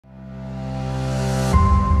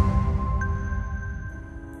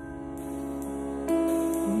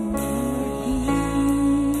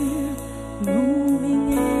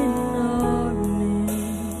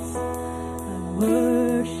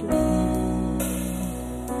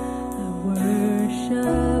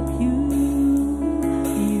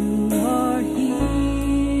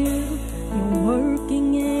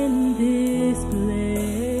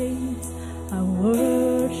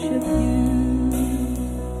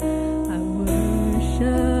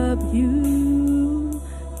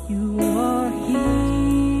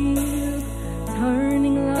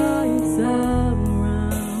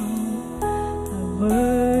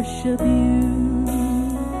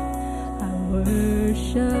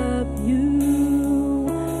worship you.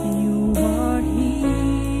 You are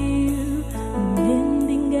here,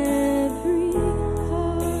 mending every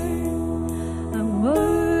heart. I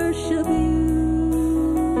worship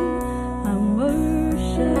you. I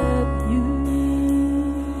worship you.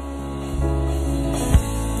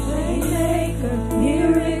 Waymaker,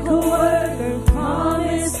 miracle worker,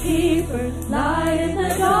 promise keeper, light in the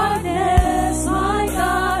darkness, my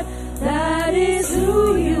God, that is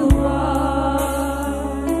who you are.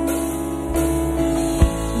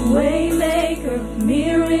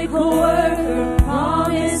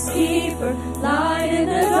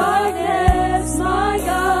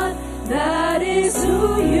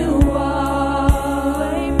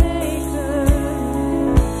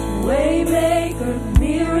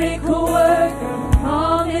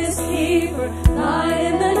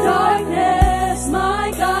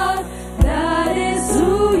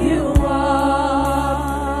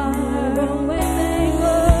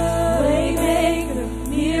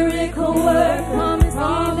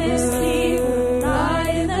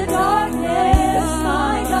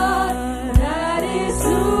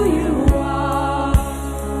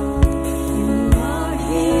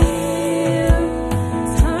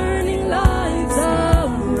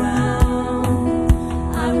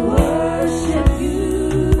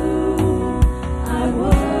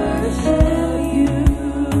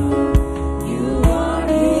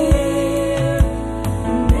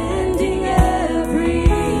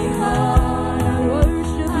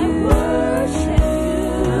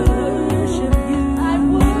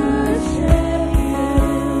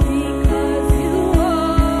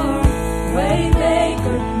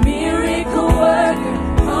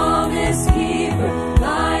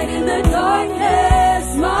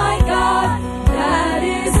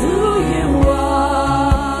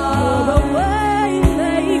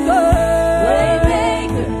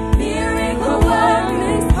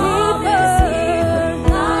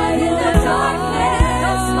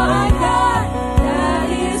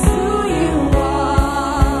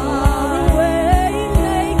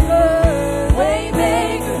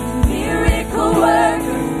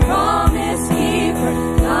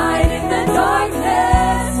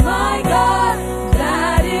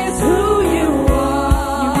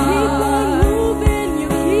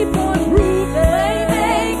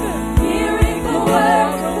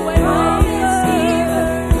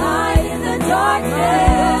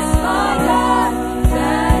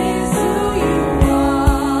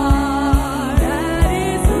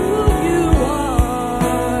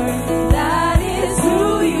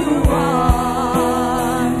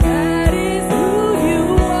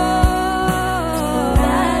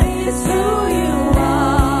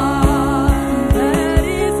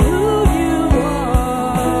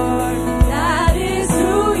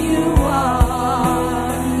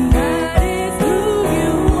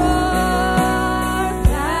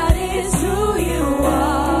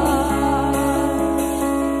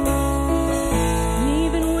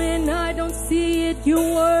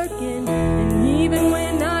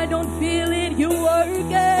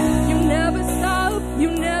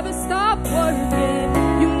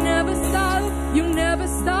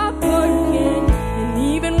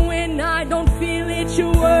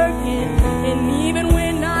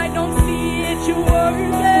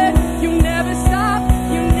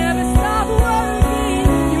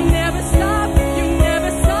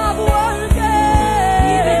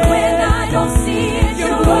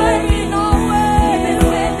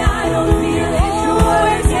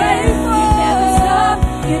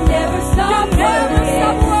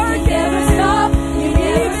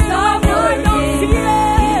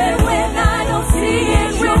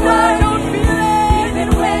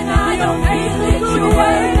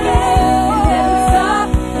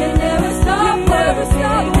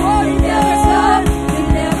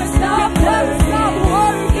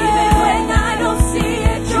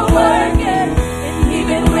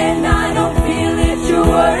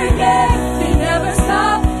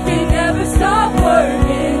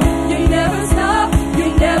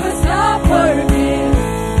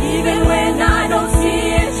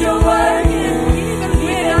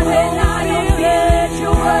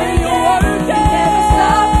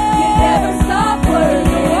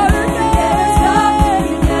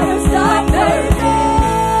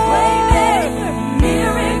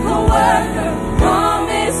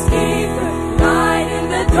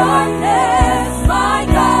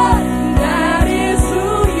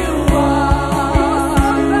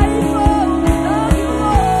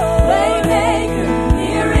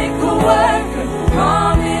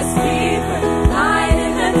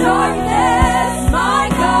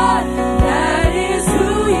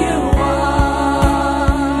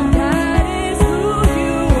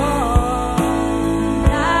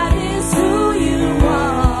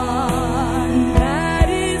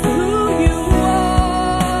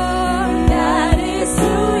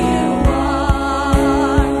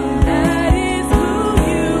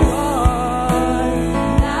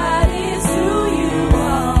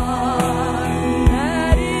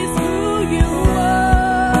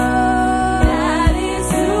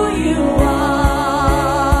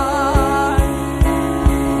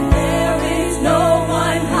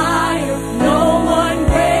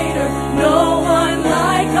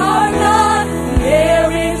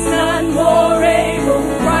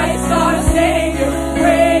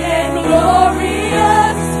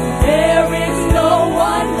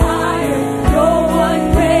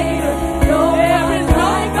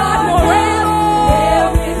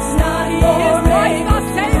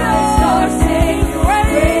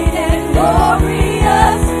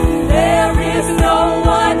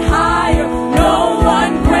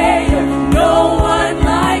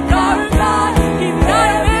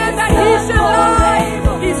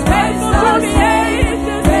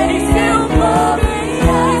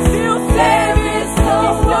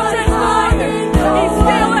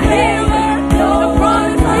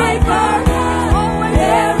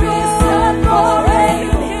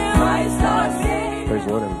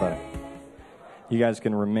 You guys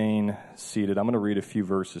can remain seated. I'm going to read a few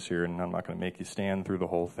verses here, and I'm not going to make you stand through the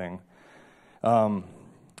whole thing.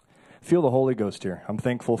 Feel the Holy Ghost here. I'm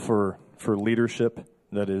thankful for leadership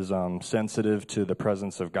that is sensitive to the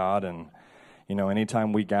presence of God. And, you know,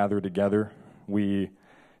 anytime we gather together, we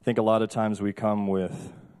think a lot of times we come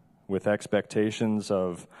with expectations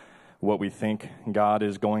of what we think God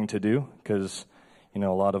is going to do, because, you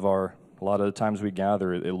know, a lot of the times we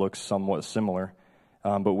gather, it looks somewhat similar.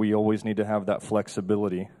 But we always need to have that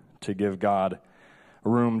flexibility to give God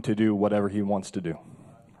room to do whatever he wants to do,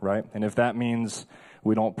 right? And if that means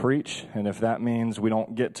we don't preach, and if that means we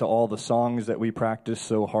don't get to all the songs that we practice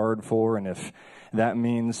so hard for, and if that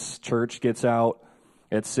means church gets out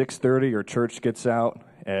at 6:30 or church gets out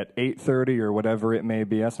at 8:30 or whatever it may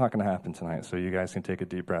be, that's not going to happen tonight, so you guys can take a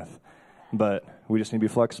deep breath. But we just need to be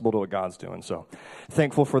flexible to what God's doing. So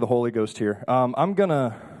thankful for the Holy Ghost here. I'm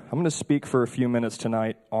gonna speak for a few minutes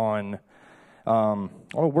tonight on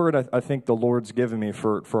a word I think the Lord's given me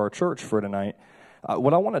for our church for tonight.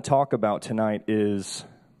 What I want to talk about tonight is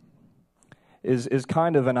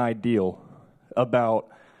kind of an ideal about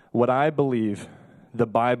what I believe the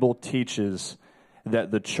Bible teaches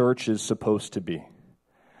that the church is supposed to be.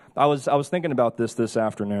 I was thinking about this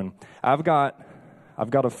afternoon. I've got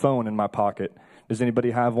a phone in my pocket. Does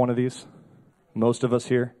anybody have one of these? Most of us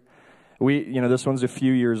here. This one's a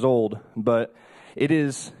few years old, but they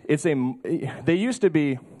used to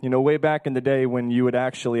be, way back in the day when you would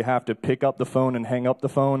actually have to pick up the phone and hang up the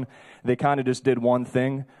phone. They kind of just did one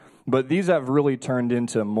thing, but these have really turned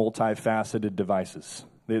into multifaceted devices.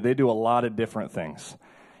 They do a lot of different things.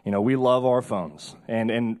 We love our phones,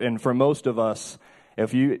 and for most of us,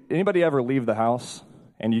 anybody ever leave the house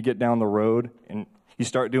and you get down the road and you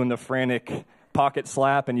start doing the frantic pocket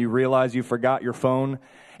slap and you realize you forgot your phone,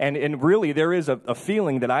 and really there is a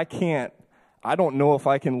feeling that I don't know if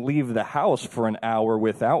I can leave the house for an hour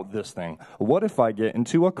without this thing. What if I get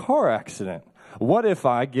into a car accident? What if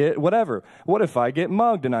I get whatever? What if I get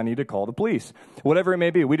mugged and I need to call the police? Whatever it may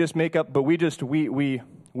be, we just make up, but we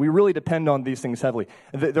really depend on these things heavily.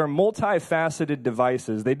 They're multifaceted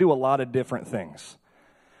devices. They do a lot of different things,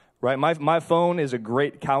 right? My phone is a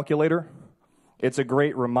great calculator. It's a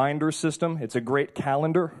great reminder system. It's a great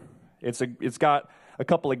calendar. It's got a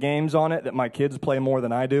couple of games on it that my kids play more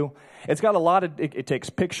than I do. It's got it takes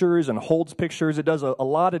pictures and holds pictures. It does a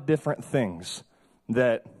lot of different things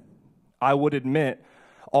that I would admit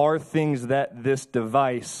are things that this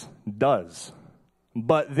device does.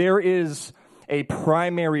 But there is a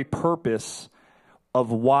primary purpose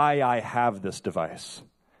of why I have this device,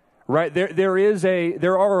 right?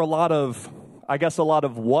 There are a lot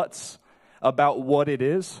of what's about what it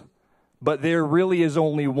is, but there really is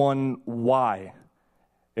only one why,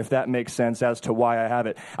 if that makes sense, as to why I have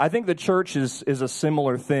it. I think the church is a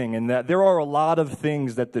similar thing in that there are a lot of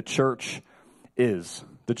things that the church is.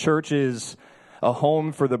 The church is a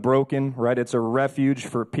home for the broken, right? It's a refuge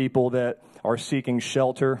for people that are seeking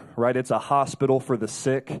shelter, right? It's a hospital for the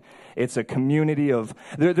sick. It's a community of,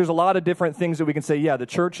 there's a lot of different things that we can say, yeah, the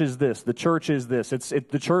church is this, the church is this.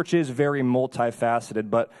 The church is very multifaceted,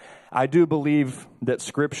 but I do believe that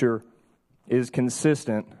Scripture is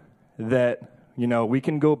consistent, that, we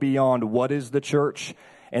can go beyond what is the church,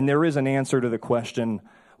 and there is an answer to the question,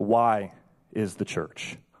 why is the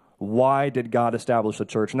church? Why did God establish the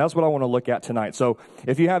church? And that's what I want to look at tonight. So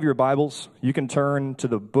if you have your Bibles, you can turn to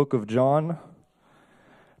the book of John,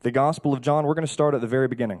 the Gospel of John. We're going to start at the very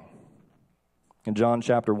beginning, in John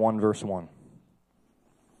chapter 1, verse 1.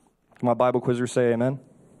 Can my Bible quizzers say amen?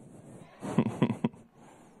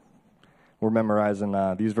 We're memorizing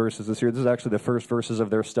these verses this year. This is actually the first verses of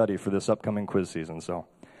their study for this upcoming quiz season. So,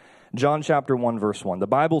 John chapter 1, verse 1. The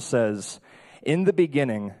Bible says, "In the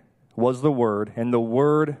beginning was the Word, and the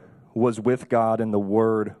Word was with God, and the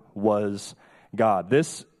Word was God."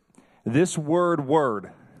 This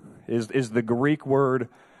word is the Greek word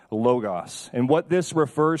logos. And what this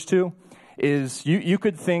refers to is, you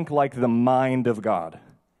could think like the mind of God.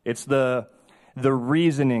 It's the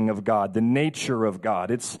reasoning of God, the nature of God.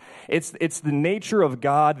 It's the nature of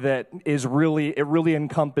God that really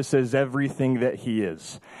encompasses everything that He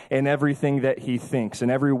is and everything that He thinks and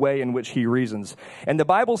every way in which He reasons. And the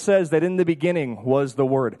Bible says that in the beginning was the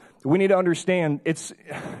Word. We need to understand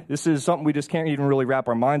this is something we just can't even really wrap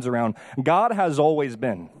our minds around. God has always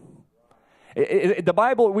been. The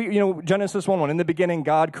Bible, Genesis 1:1, in the beginning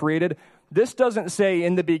God created. This doesn't say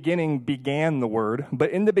in the beginning began the Word,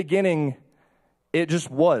 but in the beginning it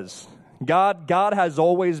just was. God has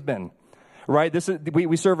always been, right?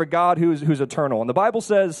 We serve a God who's eternal. And the Bible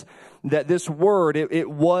says that this Word, it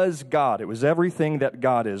was God. It was everything that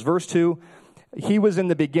God is. Verse 2, He was in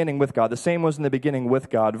the beginning with God. The same was in the beginning with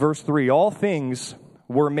God. Verse 3, all things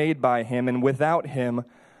were made by him, and without him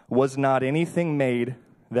was not anything made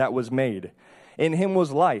that was made. In him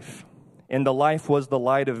was life, and the life was the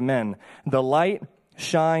light of men. The light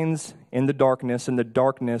shines in the darkness, and the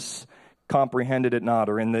darkness comprehended it not.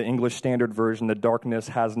 Or in the English Standard Version, the darkness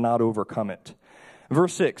has not overcome it.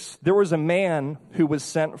 Verse 6, there was a man who was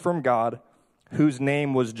sent from God, whose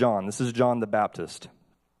name was John. This is John the Baptist.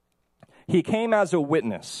 He came as a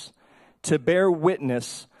witness to bear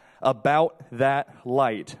witness about that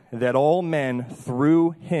light, that all men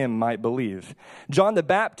through him might believe. John the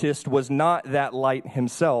Baptist was not that light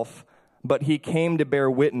himself, but he came to bear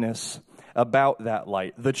witness about that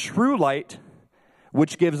light. The true light,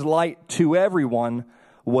 which gives light to everyone,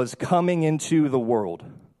 was coming into the world.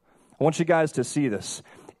 I want you guys to see this.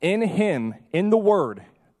 In him, in the Word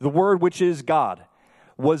which is God,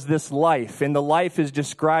 was this life, and the life is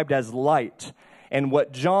described as light. And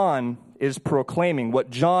what John is proclaiming,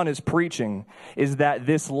 what John is preaching, is that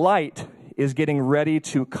this light is getting ready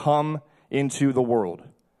to come into the world.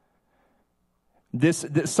 This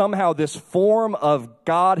somehow this form of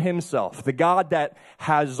God himself, the God that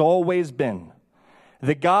has always been,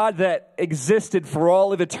 the God that existed for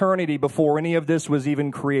all of eternity before any of this was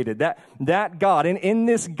even created, that God, and in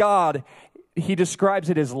this God, he describes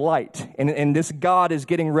it as light, and this God is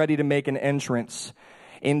getting ready to make an entrance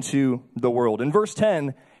into the world. In verse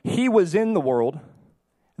 10, he was in the world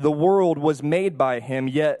was made by him,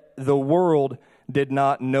 yet the world did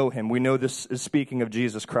not know him. We know this is speaking of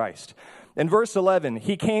Jesus Christ. In verse 11,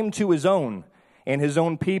 he came to his own, and his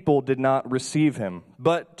own people did not receive him.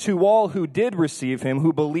 But to all who did receive him,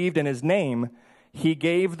 who believed in his name, he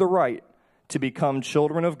gave the right to become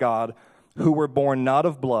children of God, who were born not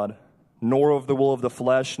of blood, nor of the will of the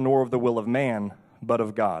flesh, nor of the will of man, but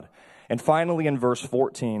of God. And finally, in verse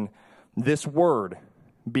 14, this word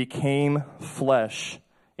became flesh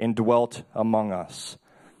and dwelt among us.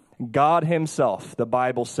 God himself, the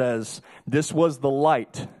Bible says, this was the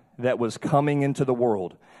light that was coming into the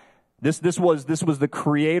world. This was the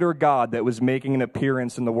Creator God that was making an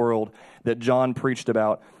appearance in the world that John preached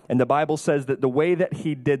about. And the Bible says that the way that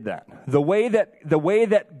he did that, the way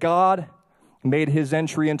that God made his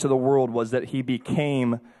entry into the world was that he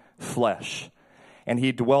became flesh. And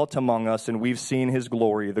he dwelt among us, and we've seen his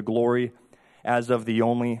glory, the glory as of the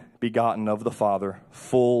only begotten of the Father,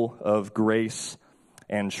 full of grace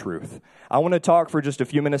and truth. I want to talk for just a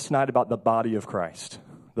few minutes tonight about the body of Christ.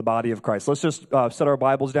 The body of Christ. Let's just set our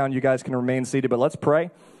Bibles down. You guys can remain seated, but let's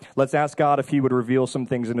pray. Let's ask God if he would reveal some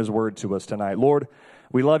things in his word to us tonight. Lord,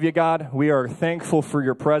 we love you, God. We are thankful for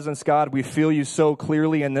your presence, God. We feel you so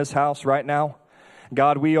clearly in this house right now.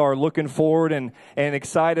 God, we are looking forward and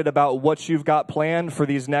excited about what you've got planned for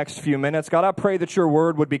these next few minutes. God, I pray that your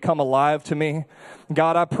word would become alive to me.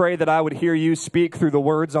 God, I pray that I would hear you speak through the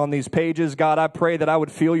words on these pages. God, I pray that I would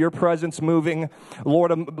feel your presence moving,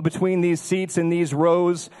 Lord, between these seats and these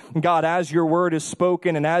rows. God, as your word is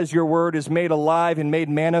spoken and as your word is made alive and made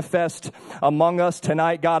manifest among us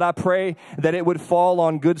tonight, God, I pray that it would fall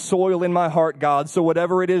on good soil in my heart, God. So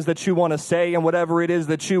whatever it is that you want to say and whatever it is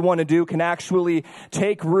that you want to do can actually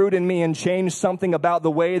take root in me and change something about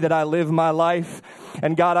the way that I live my life.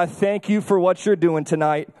 And God, I thank you for what you're doing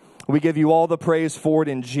tonight. We give you all the praise for it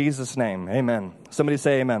in Jesus' name. Amen. Somebody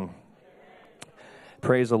say amen.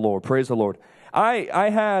 Praise the Lord. Praise the Lord.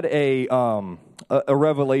 I had a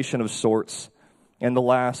revelation of sorts in the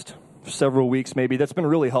last several weeks maybe that's been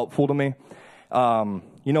really helpful to me. A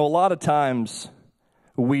lot of times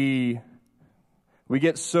we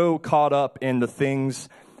get so caught up in the things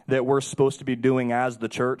that we're supposed to be doing as the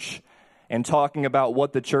church and talking about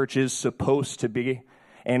what the church is supposed to be.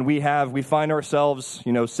 And we find ourselves,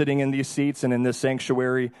 sitting in these seats and in this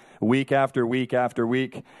sanctuary week after week after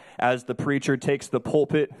week as the preacher takes the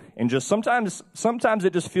pulpit, and just sometimes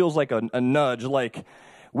it just feels like a nudge, like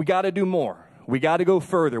we got to do more. We got to go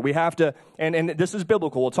further. We have to, and this is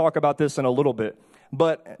biblical. We'll talk about this in a little bit.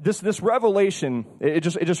 But this revelation, it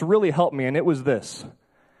just really helped me, and it was this.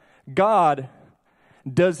 God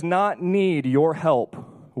does not need your help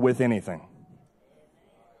with anything.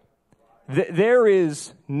 There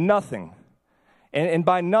is nothing, and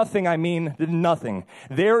by nothing I mean nothing.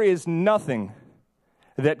 There is nothing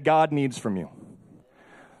that God needs from you.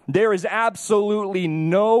 There is absolutely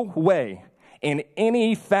no way in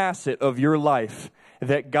any facet of your life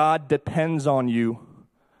that God depends on you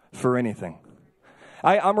for anything.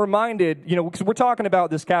 I'm reminded, because we're talking about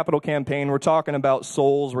this capital campaign, we're talking about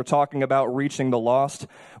souls, we're talking about reaching the lost.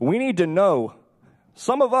 We need to know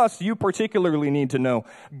Some of us, you particularly need to know,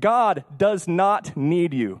 God does not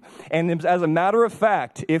need you. And as a matter of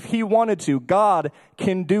fact, if he wanted to, God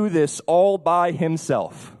can do this all by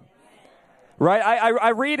himself. Right? I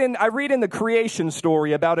read in the creation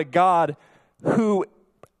story about a God who,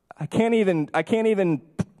 I can't even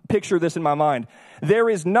picture this in my mind. There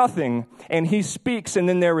is nothing, and he speaks, and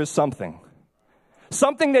then there is something.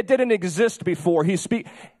 Something that didn't exist before.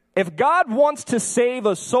 If God wants to save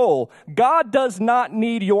a soul, God does not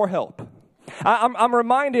need your help. I'm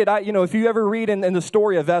reminded, if you ever read in the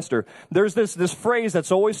story of Esther, there's this phrase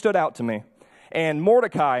that's always stood out to me. And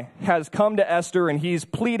Mordecai has come to Esther, and he's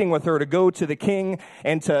pleading with her to go to the king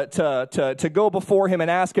and to go before him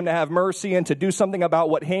and ask him to have mercy and to do something about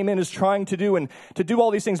what Haman is trying to do and to do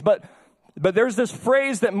all these things. But there's this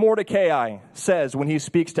phrase that Mordecai says when he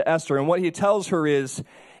speaks to Esther, and what he tells her is,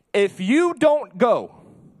 if you don't go,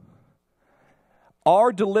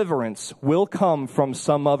 our deliverance will come from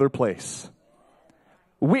some other place.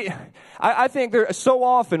 I think so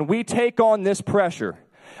often we take on this pressure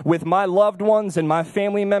with my loved ones and my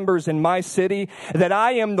family members in my city that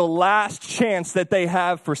I am the last chance that they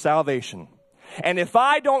have for salvation. And if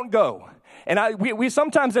I don't go, and we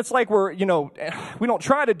sometimes it's like we don't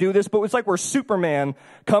try to do this, but it's like we're Superman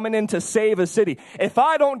coming in to save a city. If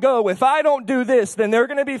I don't go, if I don't do this, then they're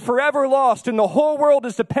going to be forever lost, and the whole world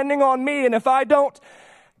is depending on me. And if I don't,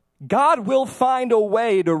 God will find a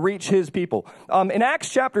way to reach his people. In Acts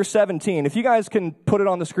chapter 17, if you guys can put it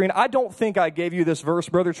on the screen, I don't think I gave you this verse,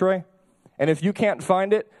 Brother Trey. And if you can't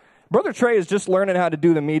find it, Brother Trey is just learning how to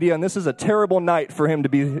do the media, and this is a terrible night for him to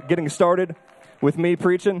be getting started with me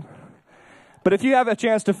preaching. But if you have a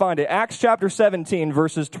chance to find it, Acts chapter 17,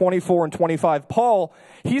 verses 24 and 25, Paul,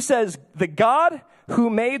 he says, the God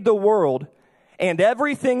who made the world and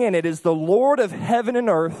everything in it is the Lord of heaven and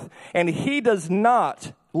earth, and he does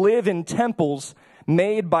not live in temples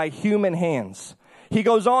made by human hands. He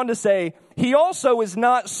goes on to say, he also is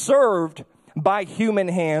not served by human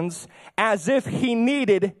hands as if he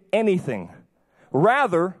needed anything.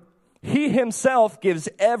 Rather, he himself gives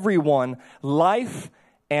everyone life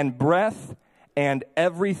and breath and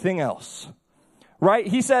everything else. Right?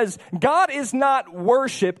 He says, God is not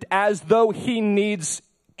worshiped as though he needs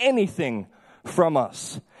anything from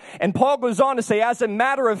us. And Paul goes on to say, as a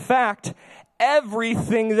matter of fact,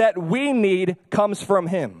 everything that we need comes from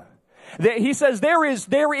him. He says there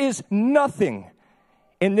is nothing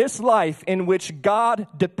in this life in which God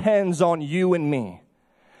depends on you and me.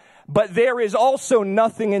 But there is also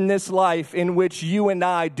nothing in this life in which you and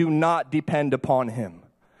I do not depend upon him.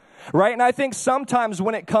 Right? And I think sometimes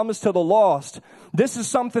when it comes to the lost, this is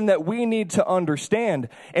something that we need to understand.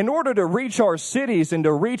 In order to reach our cities and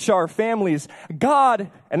to reach our families,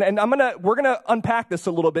 God, and we're gonna unpack this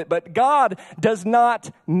a little bit, but God does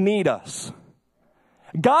not need us.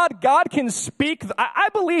 God can speak. I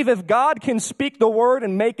believe if God can speak the word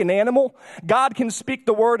and make an animal, God can speak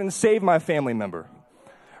the word and save my family member.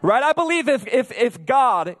 Right? I believe if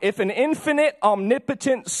God, if an infinite,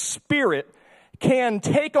 omnipotent spirit can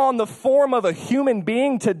take on the form of a human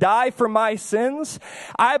being to die for my sins,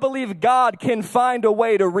 I believe God can find a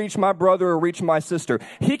way to reach my brother or reach my sister.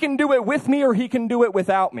 He can do it with me or he can do it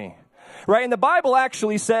without me. Right? And the Bible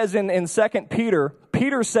actually says in 2 Peter,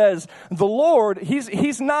 Peter says, the Lord,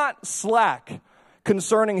 he's not slack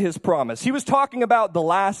concerning his promise. He was talking about the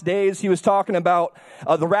last days. He was talking about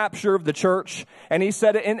the rapture of the church. And he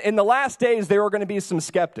said in the last days, there are going to be some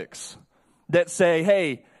skeptics that say,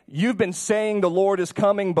 hey, you've been saying the Lord is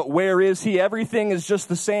coming, but where is he? Everything is just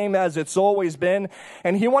the same as it's always been.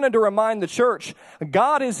 And he wanted to remind the church,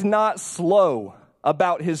 God is not slow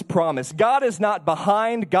about his promise. God is not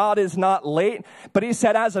behind. God is not late. But he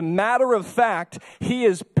said, as a matter of fact, he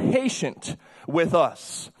is patient with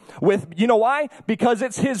us. You know why? Because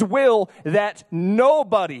it's his will that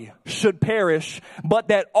nobody should perish, but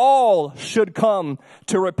that all should come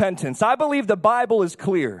to repentance. I believe the Bible is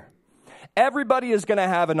clear. Everybody is going to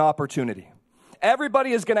have an opportunity.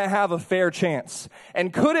 Everybody is going to have a fair chance.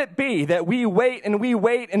 And could it be that we wait and we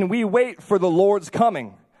wait and we wait for the Lord's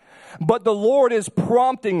coming? But the Lord is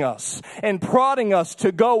prompting us and prodding us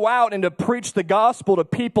to go out and to preach the gospel to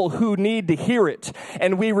people who need to hear it.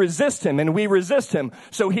 And we resist him and we resist him.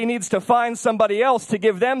 So he needs to find somebody else to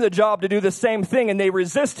give them the job to do the same thing. And they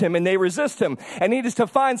resist him and they resist him. And he needs to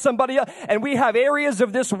find somebody else. And we have areas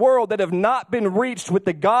of this world that have not been reached with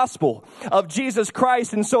the gospel of Jesus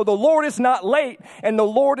Christ. And so the Lord is not late and the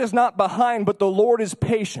Lord is not behind, but the Lord is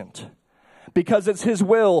patient because it's his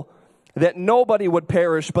will that nobody would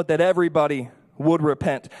perish, but that everybody would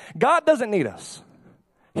repent. God doesn't need us.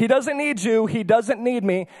 He doesn't need you. He doesn't need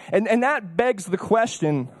me. And that begs the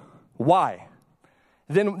question, why?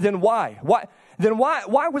 then why?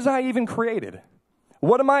 Why was I even created?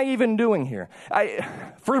 What am I even doing here?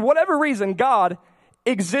 For whatever reason, God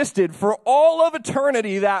existed for all of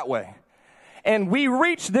eternity that way. And we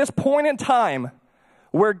reach this point in time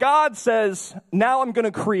where God says, now I'm going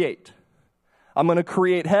to create. I'm going to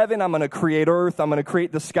create heaven. I'm going to create earth. I'm going to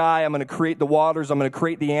create the sky. I'm going to create the waters. I'm going to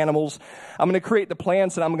create the animals. I'm going to create the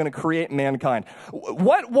plants, and I'm going to create mankind.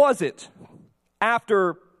 What was it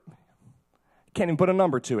after, can't even put a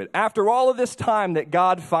number to it, after all of this time that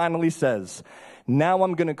God finally says, now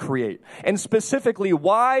I'm going to create? And specifically,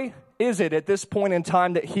 why is it at this point in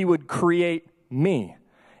time that he would create me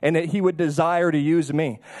and that he would desire to use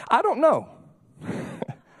me? I don't know.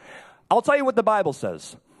 I'll tell you what the Bible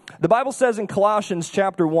says. The Bible says in Colossians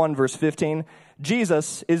chapter 1, verse 15,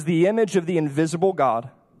 Jesus is the image of the invisible God,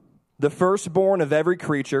 the firstborn of every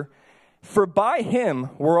creature. For by him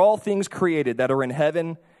were all things created that are in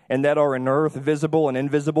heaven and that are in earth, visible and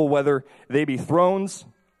invisible, whether they be thrones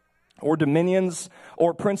or dominions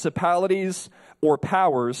or principalities or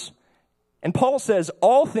powers. And Paul says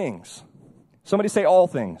all things. Somebody say all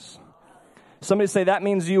things. Somebody say that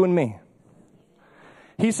means you and me.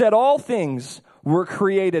 He said all things were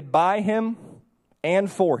created by him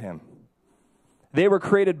and for him. They were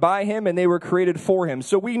created by him and they were created for him.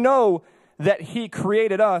 So we know that he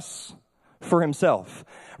created us for himself.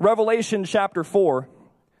 Revelation chapter 4,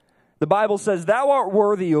 the Bible says, "Thou art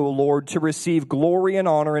worthy, O Lord, to receive glory and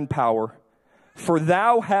honor and power, for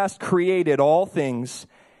thou hast created all things,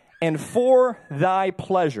 and for thy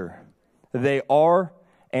pleasure they are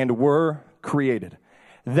and were created."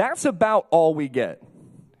 That's about all we get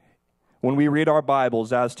when we read our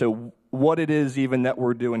Bibles as to what it is even that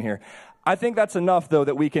we're doing here. I think that's enough, though,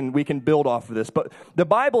 that we can build off of this. But the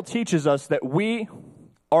Bible teaches us that we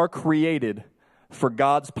are created for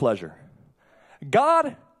God's pleasure.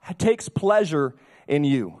 God takes pleasure in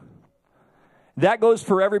you. That goes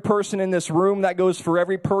for every person in this room. That goes for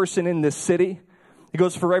every person in this city. It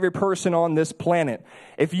goes for every person on this planet.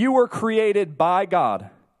 If you were created by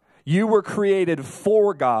God, you were created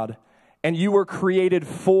for God, and you were created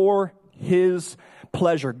for his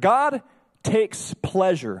pleasure. God takes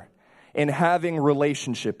pleasure in having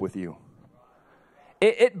relationship with you.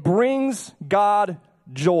 It brings God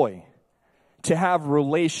joy to have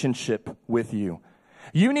relationship with you.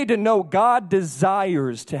 You need to know God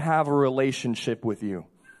desires to have a relationship with you.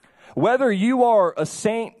 Whether you are a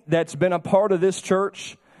saint that's been a part of this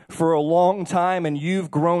church for a long time and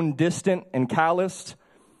you've grown distant and calloused,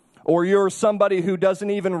 or you're somebody who doesn't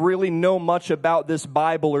even really know much about this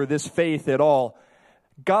Bible or this faith at all,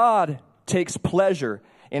 God takes pleasure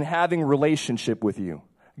in having relationship with you.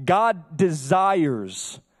 God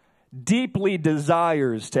deeply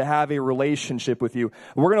desires to have a relationship with you.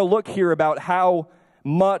 We're going to look here about how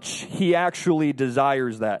much he actually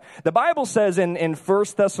desires that. The Bible says in 1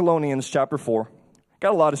 Thessalonians chapter 4,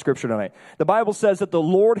 got a lot of scripture tonight. The Bible says that the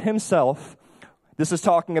Lord himself, this is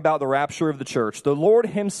talking about the rapture of the church, the Lord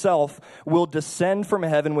himself will descend from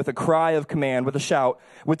heaven with a cry of command, with a shout,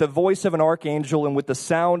 with the voice of an archangel, and with the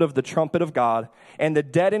sound of the trumpet of God, and the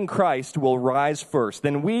dead in Christ will rise first.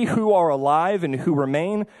 Then we who are alive and who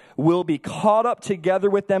remain will be caught up together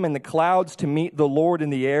with them in the clouds to meet the Lord in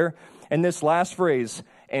the air. And this last phrase,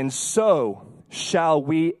 and so shall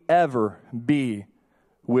we ever be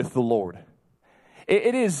with the Lord.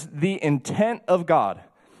 It is the intent of God.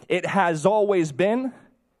 It has always been,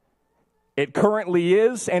 it currently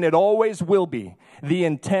is, and it always will be the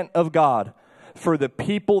intent of God for the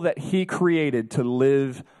people that he created to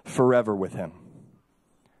live forever with him.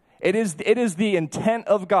 It is the intent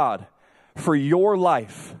of God for your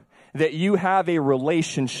life that you have a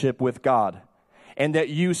relationship with God and that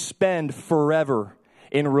you spend forever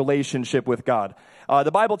in relationship with God.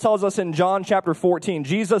 The Bible tells us in John chapter 14,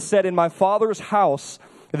 Jesus said, "In my Father's house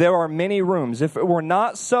there are many rooms. If it were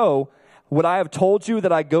not so, would I have told you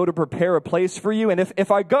that I go to prepare a place for you? And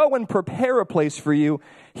if I go and prepare a place for you,"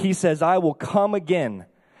 he says, "I will come again,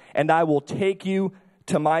 and I will take you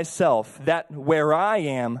to myself, that where I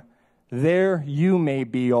am, there you may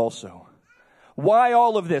be also." Why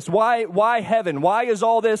all of this? Why heaven? Why is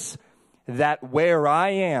all this? That where I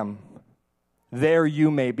am, there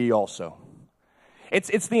you may be also.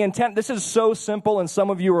 It's the intent. This is so simple, and some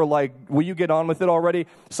of you are like, will you get on with it already?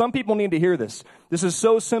 Some people need to hear this. This is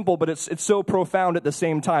so simple, but it's so profound at the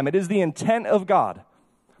same time. It is the intent of God,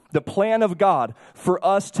 the plan of God for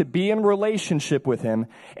us to be in relationship with him,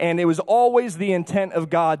 and it was always the intent of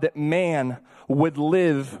God that man would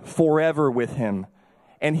live forever with him,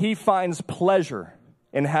 and he finds pleasure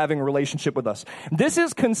in having a relationship with us. This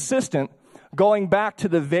is consistent going back to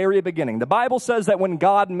the very beginning. The Bible says that when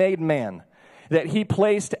God made man, that he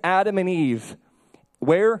placed Adam and Eve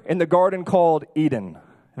where? In the garden called Eden.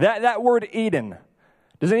 That word Eden,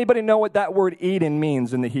 does anybody know what that word Eden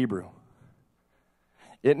means in the Hebrew?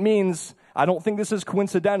 It means, I don't think this is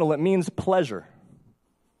coincidental, it means pleasure.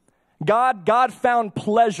 God found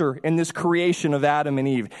pleasure in this creation of Adam and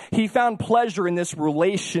Eve. He found pleasure in this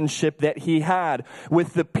relationship that he had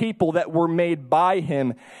with the people that were made by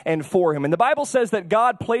him and for him. And the Bible says that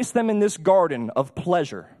God placed them in this garden of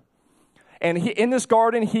pleasure. And in this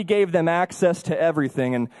garden, he gave them access to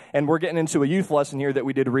everything. And we're getting into a youth lesson here that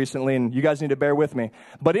we did recently, and you guys need to bear with me.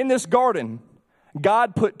 But in this garden,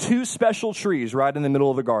 God put two special trees right in the middle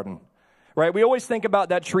of the garden. Right? We always think about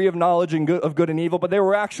that tree of knowledge and of good and evil, but there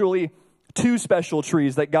were actually two special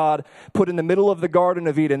trees that God put in the middle of the Garden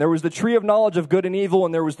of Eden. There was the tree of knowledge of good and evil,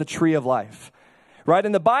 and there was the tree of life. Right?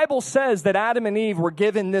 And the Bible says that Adam and Eve were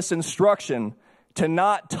given this instruction to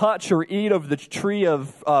not touch or eat of the tree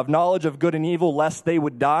of knowledge of good and evil, lest they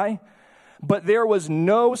would die. But there was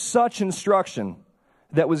no such instruction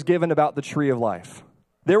that was given about the tree of life.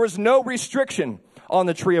 There was no restriction on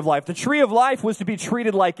the tree of life. The tree of life was to be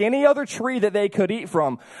treated like any other tree that they could eat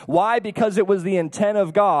from. Why? Because it was the intent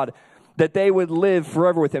of God that they would live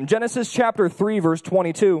forever with him. Genesis chapter 3, verse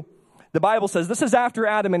 22, the Bible says, this is after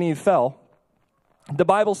Adam and Eve fell. The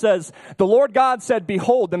Bible says, the Lord God said,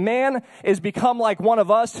 behold, the man is become like one of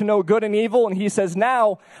us to know good and evil. And he says,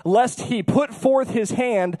 now, lest he put forth his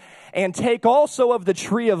hand and take also of the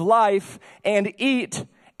tree of life and eat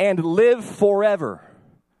and live forever.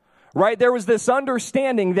 Right? There was this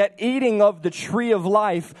understanding that eating of the tree of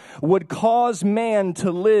life would cause man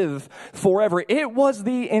to live forever. It was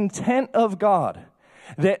the intent of God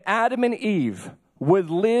that Adam and Eve would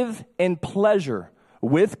live in pleasure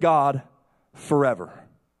with God forever.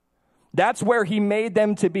 That's where he made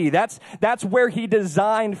them to be. That's where he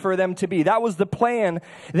designed for them to be. That was the plan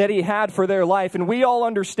that he had for their life. And we all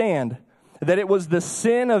understand that it was the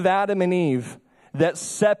sin of Adam and Eve that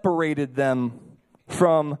separated them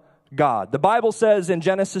from God. The Bible says in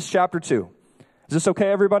Genesis chapter 2. Is this okay,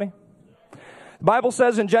 everybody? The Bible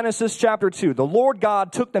says in Genesis chapter 2, the Lord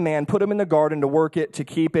God took the man, put him in the garden to work it, to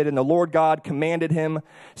keep it, and the Lord God commanded him,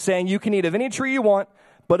 saying, you can eat of any tree you want,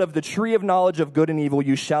 but of the tree of knowledge of good and evil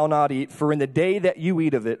you shall not eat, for in the day that you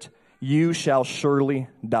eat of it, you shall surely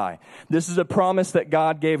die. This is a promise that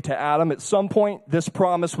God gave to Adam. At some point, this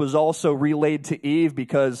promise was also relayed to Eve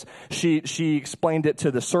because she explained it to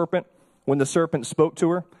the serpent when the serpent spoke to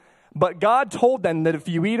her. But God told them that if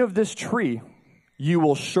you eat of this tree, you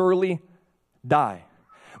will surely die.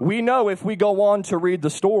 We know if we go on to read the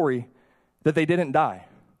story that they didn't die.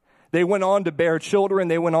 They went on to bear children.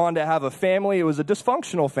 They went on to have a family. It was a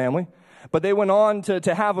dysfunctional family, but they went on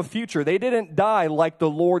to have a future. They didn't die like the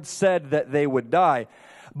Lord said that they would die.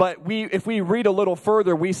 But if we read a little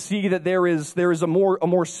further, we see that there is a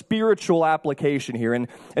more spiritual application here. And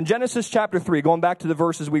in Genesis chapter 3, going back to the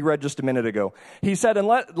verses we read just a minute ago, he said,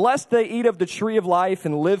 lest they eat of the tree of life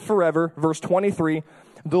and live forever, verse 23,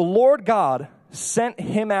 the Lord God sent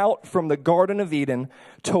him out from the Garden of Eden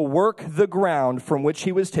to work the ground from which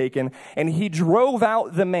he was taken, and he drove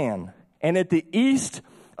out the man. And at the east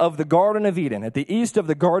of the Garden of Eden, at the east of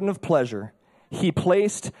the Garden of Pleasure, he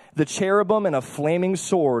placed the cherubim and a flaming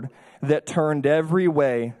sword that turned every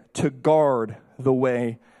way to guard the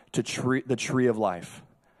way to the tree of life.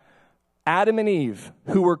 Adam and Eve,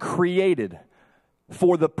 who were created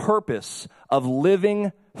for the purpose of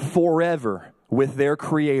living forever with their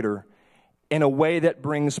Creator in a way that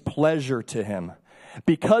brings pleasure to him.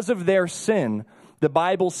 Because of their sin, the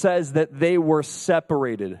Bible says that they were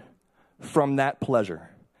separated from that pleasure.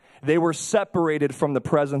 They were separated from the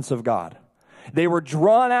presence of God. They were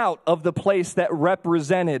drawn out of the place that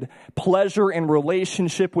represented pleasure and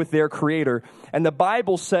relationship with their Creator. And the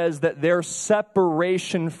Bible says that their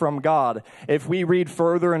separation from God, if we read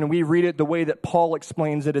further and we read it the way that Paul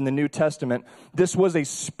explains it in the New Testament, this was a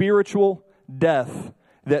spiritual death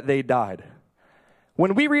that they died.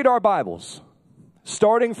 When we read our Bibles,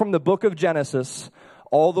 starting from the book of Genesis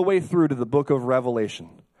all the way through to the book of Revelation,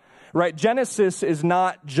 right? Genesis is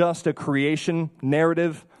not just a creation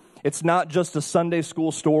narrative. It's not just a Sunday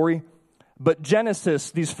school story, but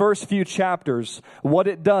Genesis, these first few chapters, what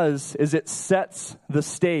it does is it sets the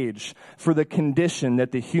stage for the condition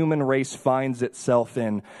that the human race finds itself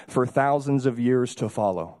in for thousands of years to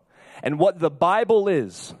follow. And what the Bible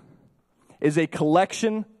is a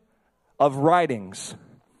collection of writings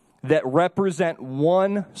that represent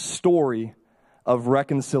one story of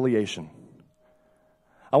reconciliation.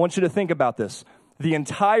 I want you to think about this. The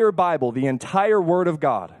entire Bible, the entire Word of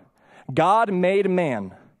God, God made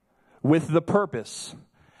man with the purpose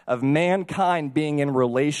of mankind being in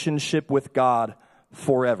relationship with God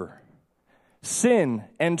forever. Sin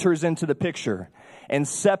enters into the picture and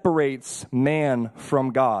separates man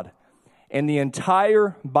from God. And the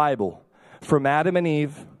entire Bible, from Adam and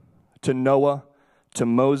Eve to Noah to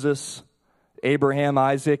Moses, Abraham,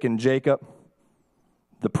 Isaac, and Jacob,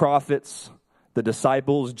 the prophets, the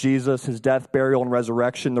disciples, Jesus, his death, burial, and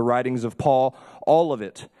resurrection, the writings of Paul, all of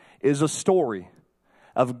it is a story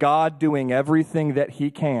of God doing everything that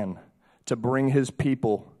he can to bring his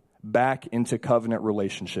people back into covenant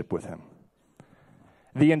relationship with him.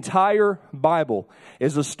 The entire Bible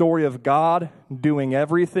is a story of God doing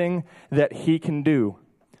everything that he can do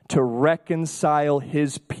to reconcile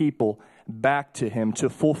his people back to him, to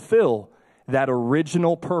fulfill that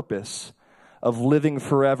original purpose of living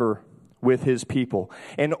forever with his people.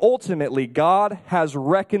 And ultimately, God has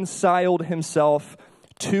reconciled himself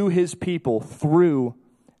to his people through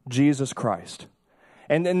Jesus Christ.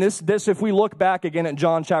 And then this, if we look back again at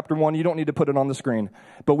John chapter 1, you don't need to put it on the screen,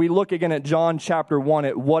 but we look again at John chapter 1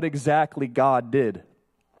 at what exactly God did.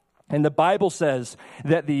 And the Bible says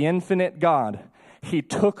that the infinite God, he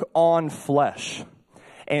took on flesh.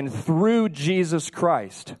 And through Jesus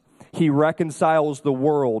Christ, he reconciles the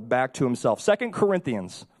world back to himself. 2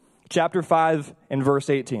 Corinthians chapter 5 and verse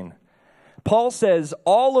 18. Paul says,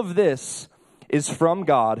 all of this is from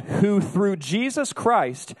God, who through Jesus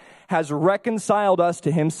Christ has reconciled us to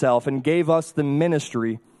himself and gave us the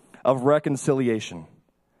ministry of reconciliation.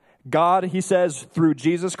 God, he says, through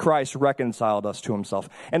Jesus Christ reconciled us to himself.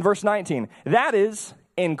 And verse 19, that is,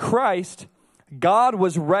 in Christ, God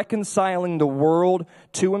was reconciling the world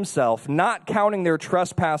to himself, not counting their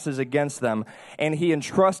trespasses against them, and he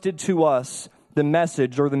entrusted to us the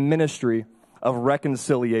message or the ministry of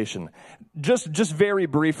reconciliation. Just very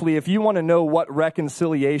briefly, if you want to know what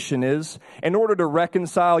reconciliation is, in order to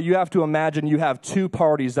reconcile, you have to imagine you have two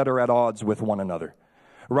parties that are at odds with one another,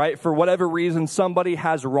 right? For whatever reason, somebody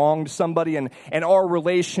has wronged somebody and our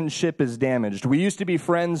relationship is damaged. We used to be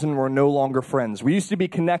friends and we're no longer friends. We used to be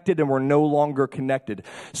connected and we're no longer connected.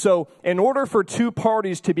 So in order for two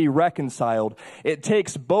parties to be reconciled, it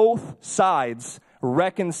takes both sides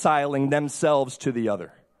reconciling themselves to the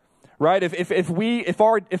other. Right?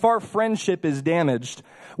 If our friendship is damaged,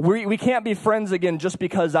 we can't be friends again just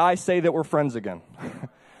because I say that we're friends again.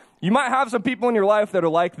 You might have some people in your life that are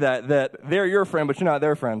like that they're your friend, but you're not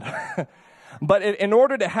their friend. But in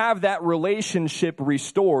order to have that relationship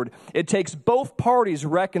restored, it takes both parties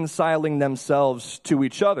reconciling themselves to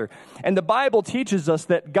each other. And the Bible teaches us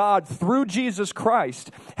that God, through Jesus Christ,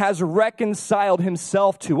 has reconciled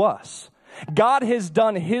himself to us. God has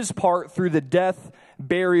done his part through the death,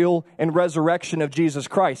 burial, and resurrection of Jesus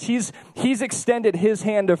Christ. He's extended his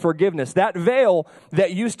hand of forgiveness. That veil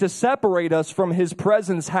that used to separate us from his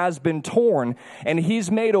presence has been torn, and he's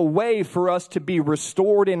made a way for us to be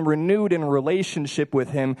restored and renewed in relationship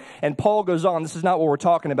with him. And Paul goes on, this is not what we're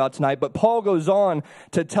talking about tonight, but Paul goes on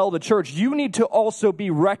to tell the church, you need to also be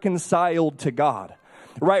reconciled to God.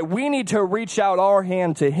 Right? We need to reach out our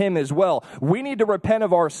hand to him as well. We need to repent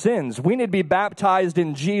of our sins. We need to be baptized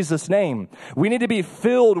in Jesus' name. We need to be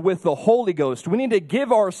filled with the Holy Ghost. We need to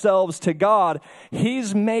give ourselves to God.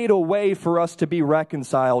 He's made a way for us to be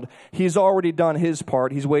reconciled. He's already done his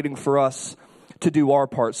part. He's waiting for us to do our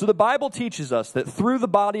part. So the Bible teaches us that through the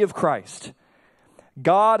body of Christ,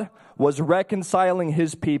 God was reconciling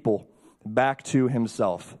his people back to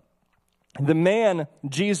himself. The man,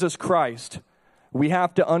 Jesus Christ, we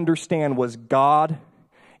have to understand, was God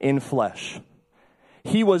in flesh.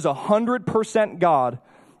 He was 100% God,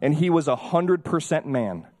 and he was 100%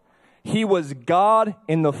 man. He was God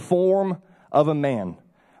in the form of a man.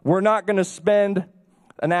 We're not going to spend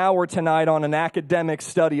an hour tonight on an academic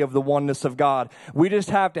study of the oneness of God. We just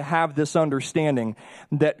have to have this understanding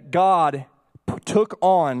that God took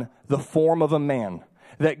on the form of a man.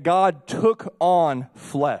 That God took on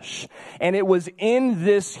flesh. And it was in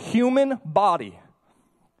this human body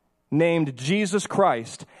named Jesus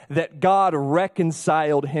Christ that God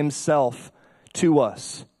reconciled himself to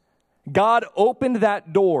us. God opened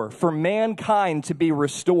that door for mankind to be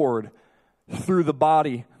restored through the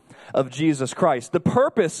body of Jesus Christ. The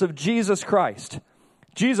purpose of Jesus Christ.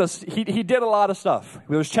 Jesus, he did a lot of stuff.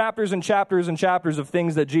 There's chapters and chapters and chapters of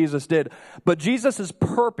things that Jesus did. But Jesus'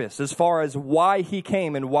 purpose as far as why he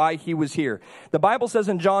came and why he was here. The Bible says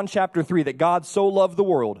in John chapter 3 that God so loved the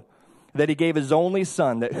world that he gave his only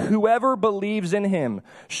son, that whoever believes in him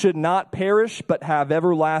should not perish but have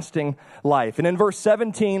everlasting life. And in verse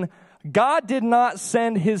 17, God did not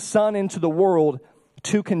send his son into the world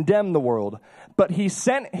to condemn the world, but he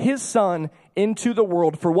sent his son into the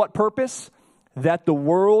world for what purpose? That the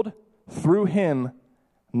world through him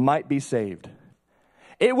might be saved.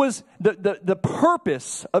 It was the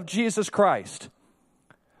purpose of Jesus Christ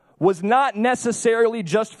was not necessarily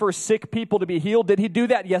just for sick people to be healed. Did he do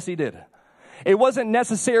that? Yes, he did. It wasn't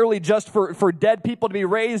necessarily just for dead people to be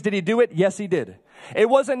raised. Did he do it? Yes, he did. It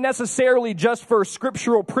wasn't necessarily just for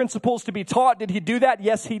scriptural principles to be taught. Did he do that?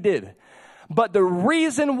 Yes, he did. But the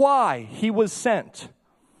reason why he was sent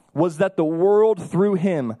was that the world through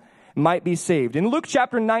him might be saved. In Luke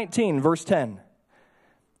chapter 19, verse 10,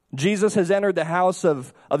 Jesus has entered the house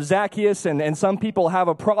of Zacchaeus, and some people have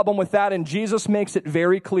a problem with that, and Jesus makes it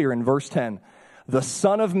very clear in verse 10. The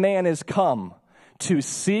Son of Man is come to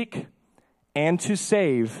seek and to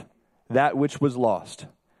save that which was lost.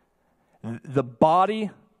 The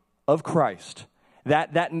body of Christ,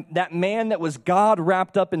 that man that was God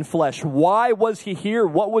wrapped up in flesh. Why was he here?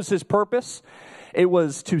 What was his purpose? It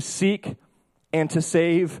was to seek and to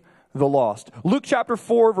save the lost. Luke chapter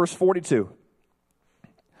 4, verse 42.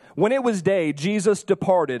 When it was day, Jesus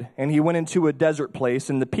departed, and he went into a desert place,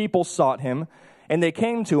 and the people sought him, and they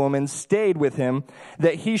came to him and stayed with him,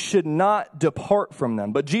 that he should not depart from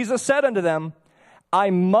them. But Jesus said unto them, I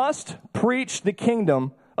must preach the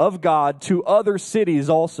kingdom of God to other cities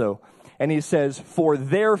also. And he says, for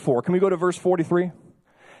therefore, can we go to verse 43?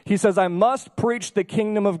 He says, I must preach the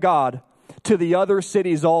kingdom of God to the other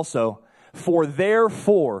cities also, for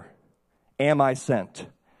therefore am I sent.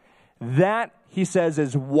 That, he says,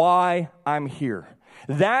 is why I'm here.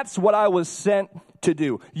 That's what I was sent to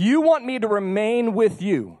do. You want me to remain with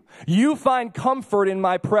you. You find comfort in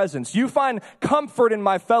my presence. You find comfort in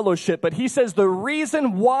my fellowship. But he says the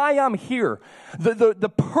reason why I'm here,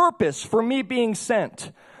 the purpose for me being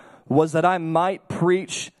sent, was that I might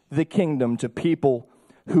preach the kingdom to people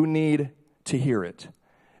who need to hear it.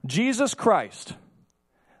 Jesus Christ,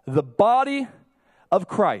 the body of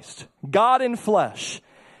Christ, God in flesh,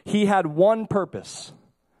 he had one purpose,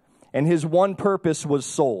 and his one purpose was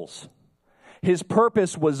souls. His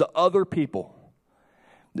purpose was other people.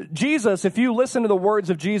 Jesus, if you listen to the words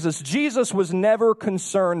of Jesus, Jesus was never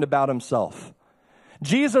concerned about himself.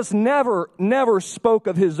 Jesus never spoke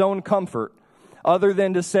of his own comfort other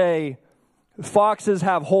than to say, foxes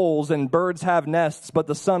have holes and birds have nests, but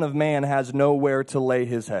the Son of Man has nowhere to lay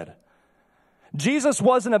his head. Jesus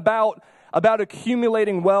wasn't about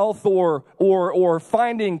accumulating wealth or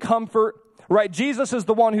finding comfort, right? Jesus is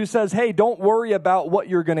the one who says, hey, don't worry about what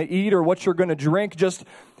you're going to eat or what you're going to drink. Just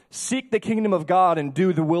seek the kingdom of God and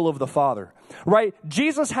do the will of the Father, right?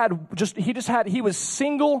 Jesus he was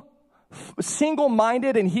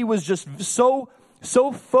single-minded, and he was just so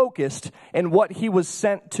focused in what he was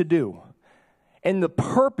sent to do. And the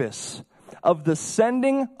purpose of the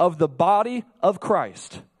sending of the body of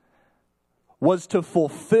Christ was to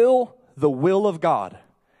fulfill the will of God,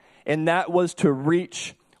 and that was to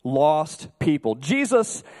reach lost people.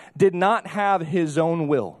 Jesus did not have his own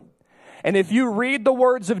will. And if you read the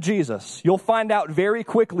words of Jesus, you'll find out very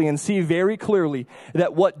quickly and see very clearly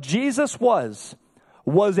that what Jesus was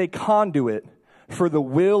a conduit for the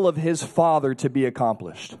will of his Father to be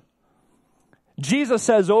accomplished. Jesus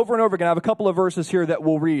says over and over again, I have a couple of verses here that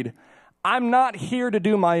we'll read, I'm not here to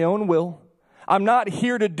do my own will. I'm not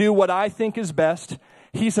here to do what I think is best.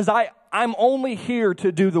 He says, I'm only here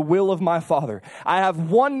to do the will of my Father. I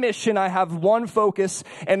have one mission, I have one focus,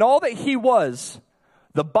 and all that he was,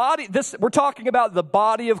 we're talking about the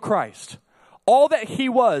body of Christ. All that he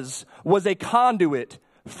was a conduit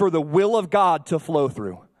for the will of God to flow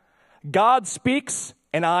through. God speaks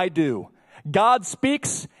and I do. God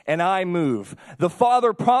speaks and I move. The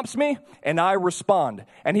Father prompts me and I respond.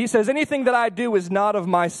 And he says, anything that I do is not of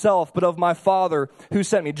myself, but of my Father who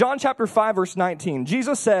sent me. John chapter 5, verse 19,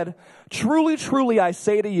 Jesus said, truly, truly, I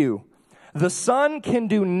say to you, the Son can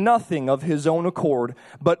do nothing of his own accord,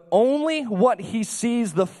 but only what he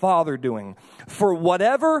sees the Father doing. For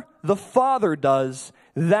whatever the Father does,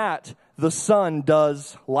 that the Son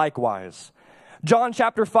does likewise. John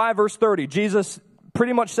chapter 5, verse 30, Jesus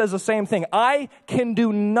pretty much says the same thing. I can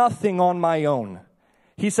do nothing on my own.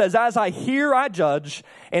 He says, as I hear, I judge,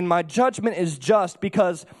 and my judgment is just,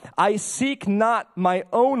 because I seek not my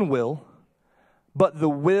own will, but the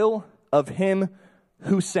will of him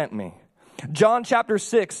who sent me. John chapter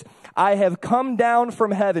 6, I have come down from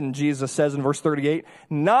heaven, Jesus says in verse 38,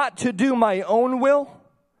 not to do my own will,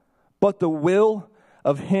 but the will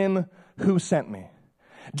of him who sent me.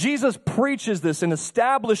 Jesus preaches this and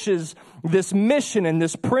establishes this mission and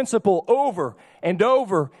this principle over and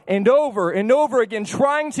over and over and over again,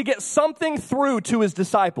 trying to get something through to his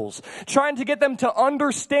disciples, trying to get them to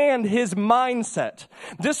understand his mindset.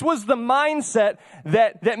 This was the mindset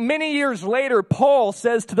that many years later Paul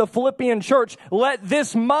says to the Philippian church, let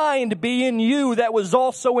this mind be in you that was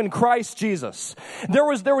also in Christ Jesus. There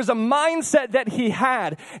was a mindset that he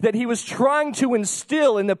had that he was trying to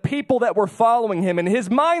instill in the people that were following him. And his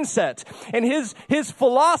mindset and his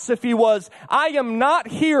philosophy was, I am not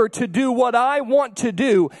here to do what I want to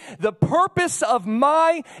do. The purpose of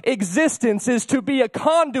my existence is to be a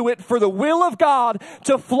conduit for the will of God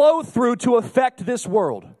to flow through to affect this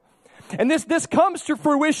world. And this comes to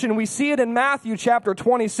fruition. We see it in Matthew chapter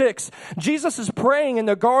 26. Jesus is praying in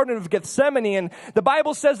the Garden of Gethsemane, and the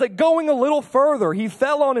Bible says that going a little further, he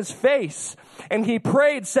fell on his face and he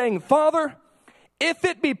prayed saying, Father, if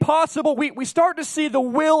it be possible, we start to see the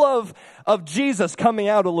will of Jesus coming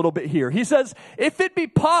out a little bit here. He says, if it be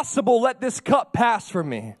possible, let this cup pass from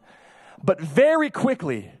me. But very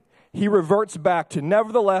quickly, he reverts back to,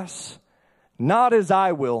 nevertheless, not as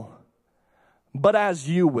I will, but as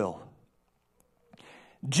you will.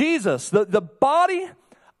 Jesus, the body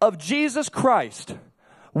of Jesus Christ,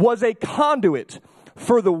 was a conduit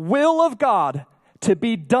for the will of God to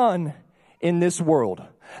be done in this world.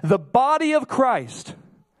 The body of Christ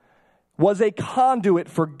was a conduit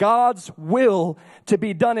for God's will to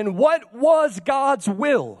be done. And what was God's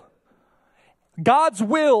will? God's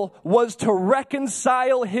will was to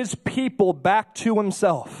reconcile his people back to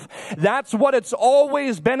himself. That's what it's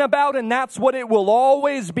always been about, and that's what it will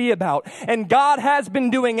always be about. And God has been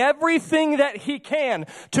doing everything that he can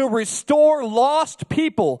to restore lost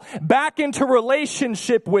people back into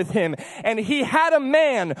relationship with him. And he had a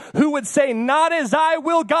man who would say, not as I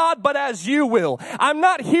will, God, but as you will. I'm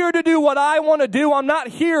not here to do what I want to do. I'm not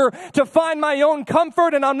here to find my own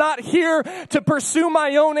comfort, and I'm not here to pursue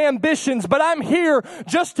my own ambitions, but I'm here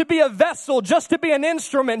just to be a vessel, just to be an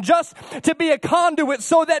instrument, just to be a conduit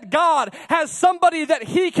so that God has somebody that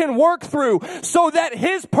he can work through so that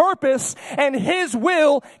his purpose and his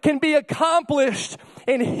will can be accomplished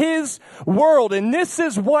in his world. And this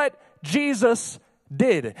is what Jesus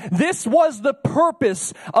did. This was the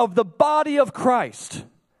purpose of the body of Christ.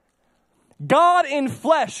 God in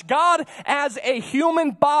flesh, God as a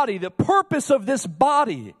human body, the purpose of this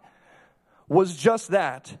body was just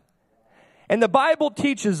that. And the Bible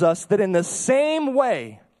teaches us that in the same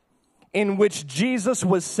way in which Jesus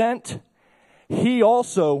was sent, he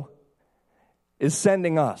also is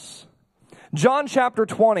sending us. John chapter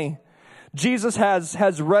 20, Jesus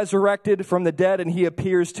has resurrected from the dead and he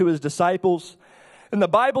appears to his disciples. And the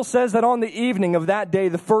Bible says that on the evening of that day,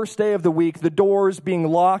 the first day of the week, the doors being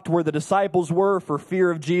locked where the disciples were for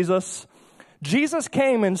fear of Jesus, Jesus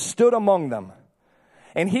came and stood among them.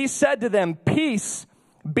 And he said to them, peace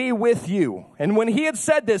be with you. And when he had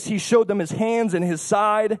said this, he showed them his hands and his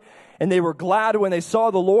side, and they were glad when they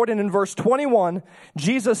saw the Lord. And in verse 21,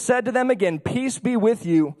 Jesus said to them again, peace be with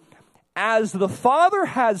you. As the Father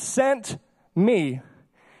has sent me,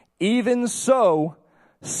 even so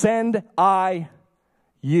send I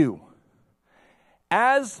you.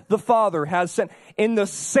 As the Father has sent, in the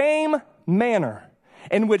same manner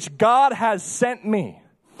in which God has sent me,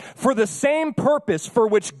 for the same purpose for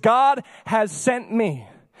which God has sent me,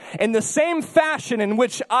 in the same fashion in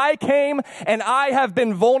which I came and I have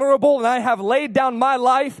been vulnerable and I have laid down my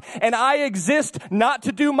life and I exist not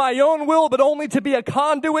to do my own will but only to be a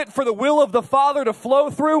conduit for the will of the Father to flow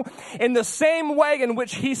through, in the same way in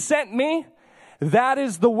which he sent me, that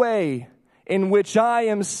is the way in which I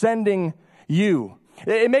am sending you.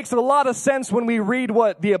 It makes a lot of sense when we read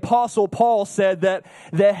what the Apostle Paul said, that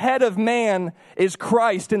the head of man is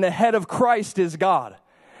Christ and the head of Christ is God.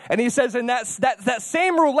 And he says, in that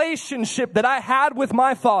same relationship that I had with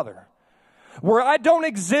my Father, where I don't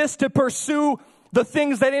exist to pursue the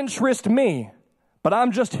things that interest me, but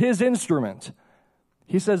I'm just his instrument.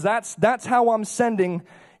 He says, that's how I'm sending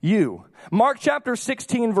you. Mark chapter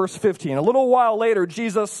 16, verse 15. A little while later,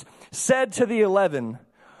 Jesus said to the 11,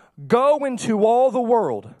 go into all the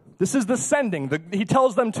world. This is the sending. He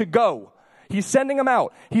tells them to go. He's sending them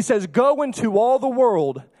out. He says, go into all the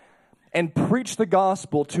world and preach the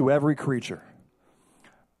gospel to every creature.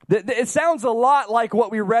 It sounds a lot like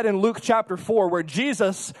what we read in Luke chapter 4, where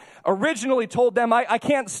Jesus originally told them, I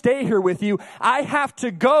can't stay here with you. I have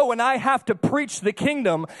to go and I have to preach the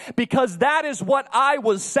kingdom because that is what I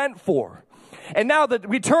was sent for. And now that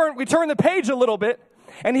we turn the page a little bit,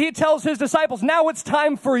 and he tells his disciples, now it's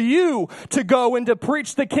time for you to go and to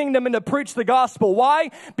preach the kingdom and to preach the gospel.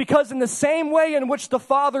 Why? Because in the same way in which the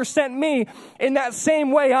Father sent me, in that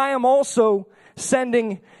same way I am also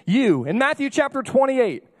sending you. In Matthew chapter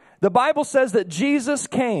 28, the Bible says that Jesus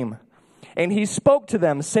came and he spoke to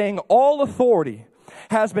them, saying, all authority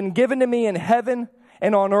has been given to me in heaven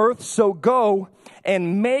and on earth, so go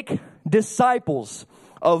and make disciples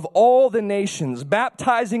of all the nations,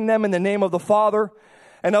 baptizing them in the name of the Father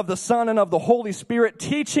and of the Son and of the Holy Spirit,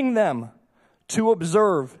 teaching them to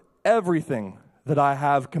observe everything that I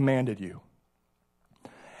have commanded you.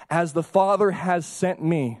 As the Father has sent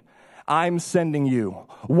me, I'm sending you.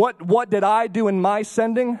 What did I do in my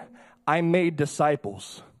sending? I made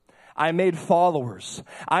disciples. I made followers.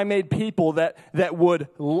 I made people that would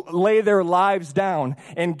lay their lives down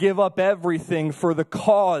and give up everything for the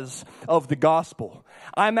cause of the gospel.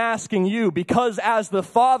 I'm asking you, because as the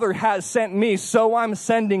Father has sent me, so I'm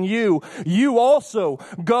sending you. You also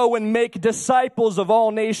go and make disciples of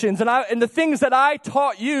all nations. And the things that I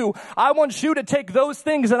taught you, I want you to take those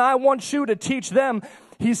things and I want you to teach them.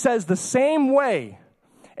 He says, the same way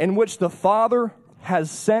in which the Father has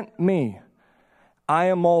sent me, I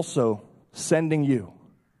am also sending you.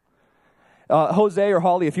 Jose or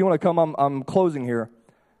Holly, if you want to come, I'm closing here.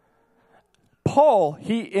 Paul,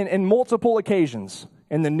 in multiple occasions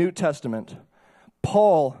in the New Testament,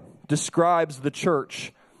 Paul describes the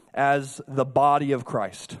church as the body of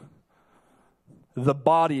Christ. The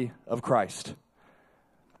body of Christ.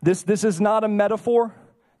 This is not a metaphor.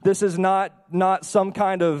 This is not some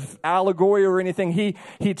kind of allegory or anything.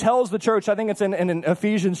 He tells the church, I think it's in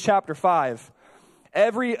Ephesians chapter 5,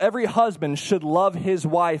 every husband should love his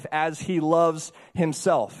wife as he loves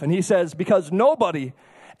himself. And he says, because nobody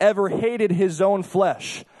ever hated his own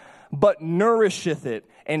flesh, but nourisheth it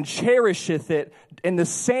and cherisheth it in the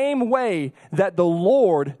same way that the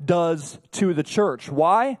Lord does to the church.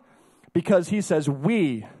 Why? Because he says,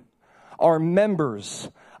 we are members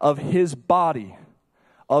of his body,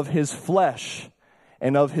 of his flesh,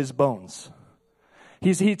 and of his bones.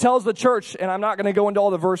 He tells the church, and I'm not going to go into all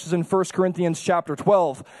the verses in 1 Corinthians chapter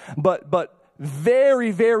 12, but very,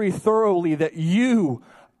 very thoroughly that you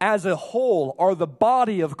as a whole are the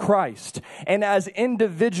body of Christ. And as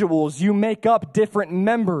individuals, you make up different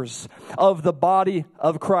members of the body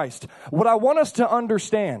of Christ. What I want us to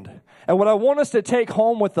understand, and what I want us to take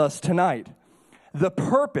home with us tonight, the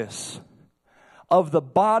purpose of the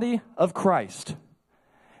body of Christ,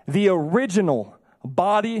 the original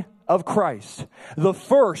body of Christ, the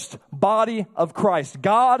first body of Christ,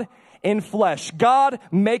 God in flesh, God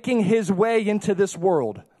making his way into this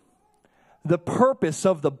world. The purpose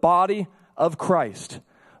of the body of Christ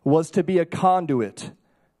was to be a conduit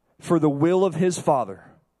for the will of his Father,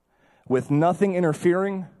 with nothing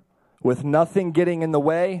interfering, with nothing getting in the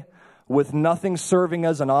way, with nothing serving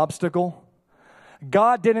as an obstacle.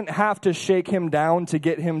 God didn't have to shake him down to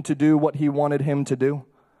get him to do what he wanted him to do.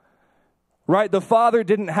 Right? The Father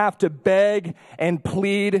didn't have to beg and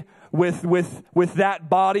plead with that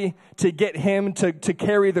body to get him to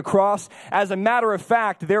carry the cross. As a matter of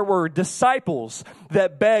fact, there were disciples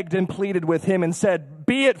that begged and pleaded with him and said,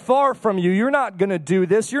 be it far from you. You're not going to do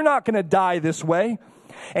this. You're not going to die this way.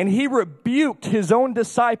 And he rebuked his own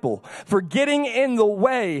disciple for getting in the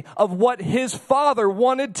way of what his Father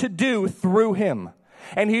wanted to do through him.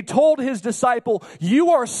 And he told his disciple, you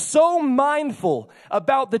are so mindful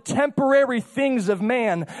about the temporary things of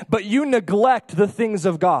man, but you neglect the things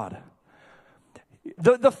of God.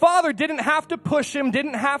 The Father didn't have to push him,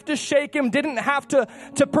 didn't have to shake him, didn't have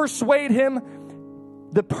to persuade him.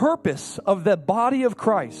 The purpose of the body of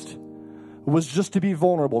Christ was just to be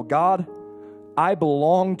vulnerable. God, I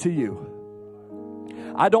belong to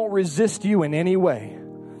you. I don't resist you in any way.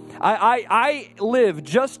 I live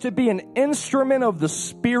just to be an instrument of the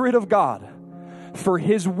Spirit of God for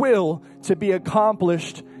his will to be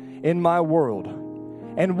accomplished in my world.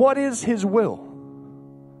 And what is his will?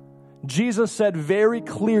 Jesus said very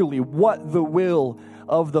clearly what the will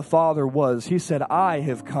of the Father was. He said, I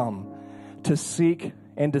have come to seek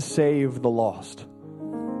and to save the lost.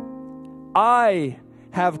 I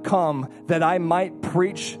have come that I might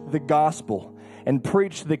preach the gospel and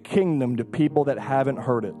preach the kingdom to people that haven't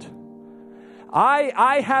heard it.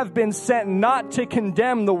 I have been sent not to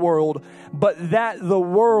condemn the world, but that the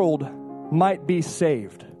world might be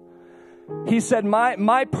saved. He said,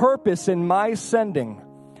 my purpose in my sending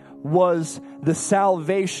was the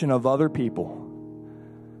salvation of other people.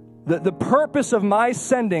 The purpose of my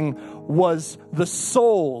sending was the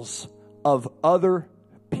souls of other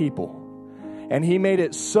people. And he made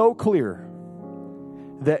it so clear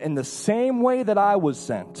that in the same way that I was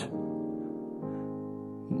sent,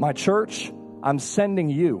 my church, I'm sending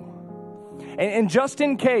you. And just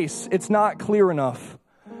in case it's not clear enough,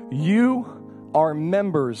 you are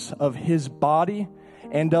members of his body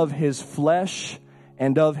and of his flesh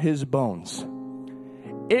and of his bones.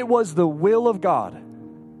 It was the will of God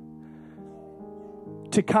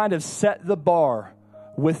to kind of set the bar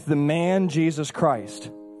with the man Jesus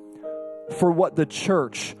Christ for what the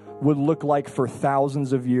church would look like for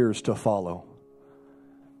thousands of years to follow.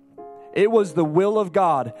 It was the will of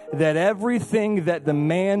God that everything that the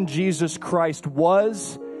man Jesus Christ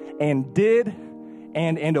was and did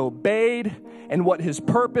and obeyed, and what his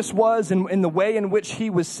purpose was and in the way in which he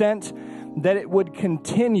was sent, that it would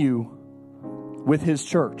continue with his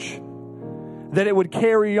church. That it would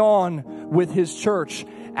carry on with his church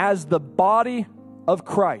as the body of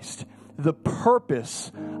Christ. The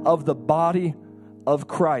purpose of the body of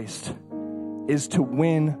Christ is to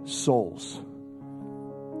win souls.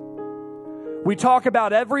 We talk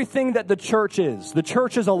about everything that the church is. The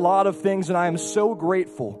church is a lot of things, and I am so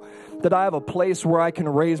grateful that I have a place where I can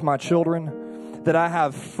raise my children, that I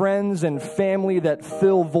have friends and family that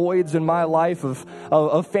fill voids in my life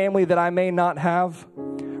of family that I may not have.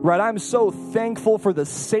 Right? I'm so thankful for the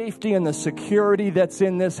safety and the security that's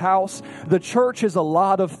in this house. The church is a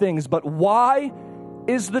lot of things, but why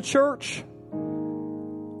is the church?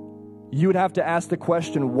 You would have to ask the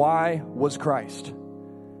question, why was Christ?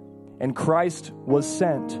 And Christ was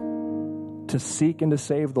sent to seek and to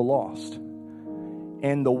save the lost.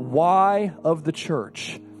 And the why of the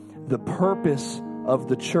church, the purpose of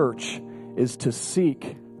the church, is to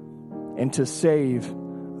seek and to save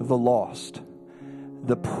the lost.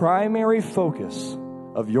 The primary focus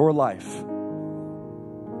of your life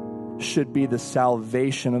should be the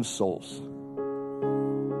salvation of souls.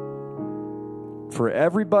 For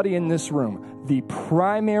everybody in this room, the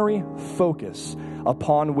primary focus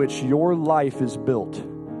upon which your life is built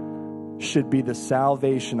should be the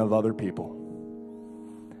salvation of other people.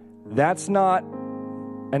 That's not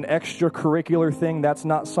an extracurricular thing. That's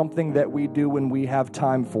not something that we do when we have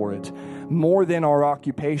time for it. More than our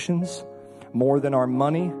occupations, more than our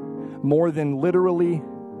money, more than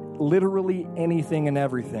literally anything and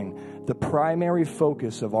everything, the primary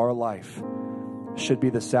focus of our life should be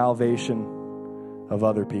the salvation of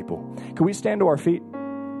other people. Can we stand to our feet?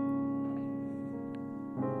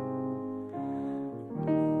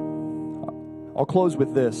 I'll close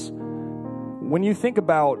with this. When you think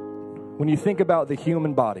about the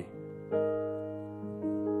human body,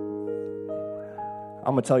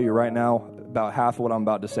 I'm going to tell you right now about half of what I'm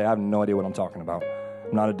about to say. I have no idea what I'm talking about.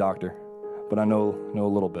 I'm not a doctor, but I know a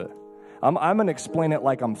little bit. I'm going to explain it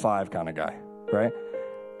like I'm 5 kind of guy, right?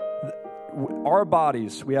 Our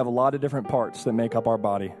bodies, we have a lot of different parts that make up our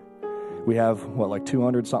body. We have, like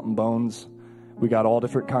 200 something bones. We got all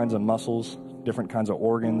different kinds of muscles, different kinds of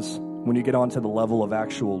organs. When you get onto the level of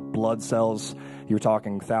actual blood cells, you're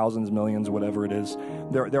talking thousands, millions, whatever it is.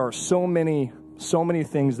 There are so many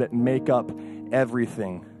things that make up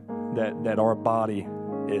everything that our body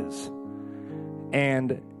is.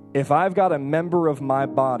 And if I've got a member of my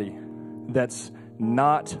body that's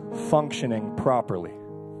not functioning properly,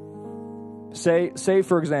 say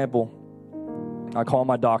for example, I call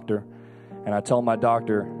my doctor and I tell my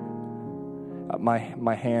doctor,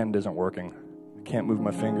 my hand isn't working. Can't move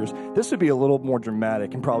my fingers. This would be a little more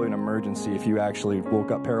dramatic and probably an emergency if you actually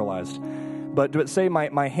woke up paralyzed. But say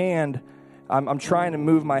my hand, I'm trying to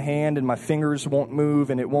move my hand and my fingers won't move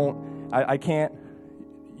and it won't, I can't.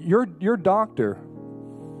 Your doctor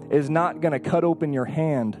is not going to cut open your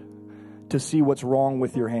hand to see what's wrong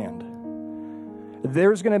with your hand.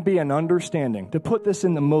 There's going to be an understanding, to put this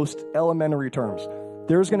in the most elementary terms,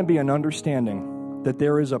 there's going to be an understanding that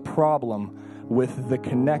there is a problem with the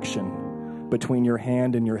connection between your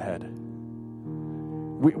hand and your head.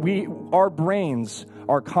 Our brains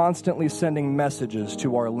are constantly sending messages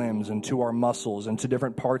to our limbs and to our muscles and to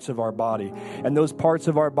different parts of our body. And those parts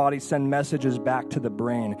of our body send messages back to the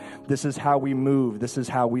brain. This is how we move. This is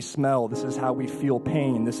how we smell. This is how we feel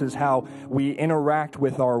pain. This is how we interact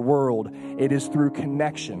with our world. It is through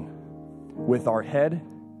connection with our head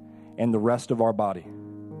and the rest of our body.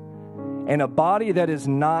 And a body that is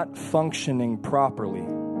not functioning properly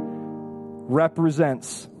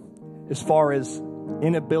represents, as far as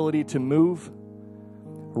inability to move,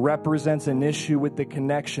 represents an issue with the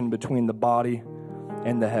connection between the body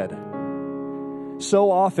and the head. So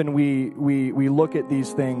often we look at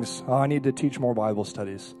these things, I need to teach more Bible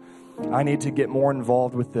studies. I need to get more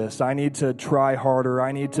involved with this. I need to try harder.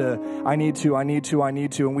 I need to.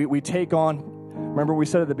 And we take on, remember we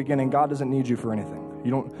said at the beginning, God doesn't need you for anything.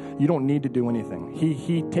 You don't need to do anything.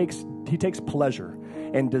 He takes pleasure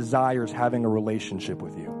and desires having a relationship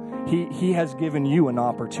with you. He has given you an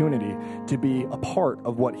opportunity to be a part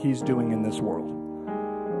of what he's doing in this world.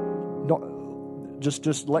 Don't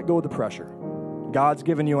just let go of the pressure. God's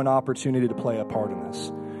given you an opportunity to play a part in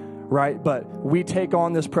this, right? But we take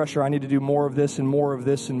on this pressure. I need to do more of this and more of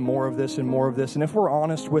this and more of this and more of this. And if we're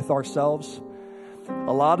honest with ourselves,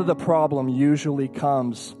 a lot of the problem usually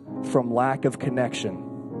comes from lack of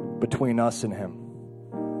connection between us and Him.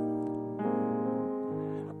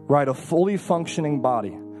 Right? A fully functioning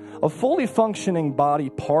body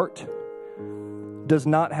part does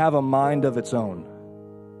not have a mind of its own.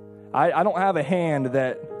 I don't have a hand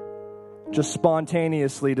that just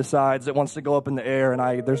spontaneously decides it wants to go up in the air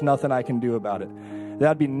and there's nothing I can do about it.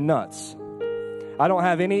 That'd be nuts. I don't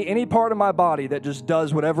have any part of my body that just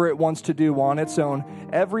does whatever it wants to do on its own.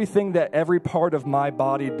 Everything that every part of my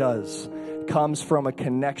body does comes from a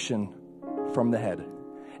connection from the head.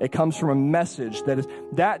 It comes from a message that is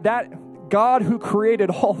that God who created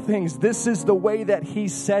all things, this is the way that He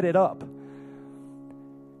set it up.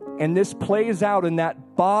 And this plays out in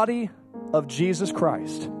that body of Jesus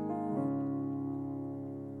Christ.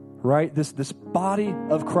 Right? This body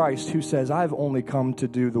of Christ who says, I've only come to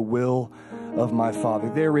do the will of my Father.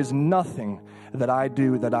 There is nothing that I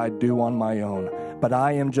do on my own, but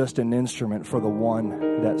I am just an instrument for the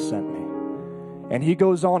one that sent me. And He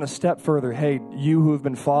goes on a step further. Hey, you who have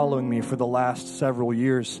been following me for the last several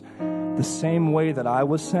years, the same way that I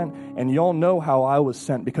was sent, and y'all know how I was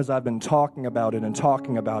sent because I've been talking about it.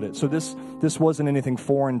 So this wasn't anything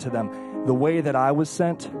foreign to them. The way that I was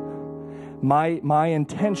sent, my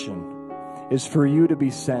intention is for you to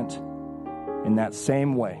be sent in that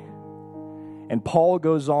same way. And Paul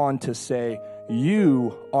goes on to say,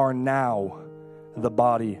 you are now the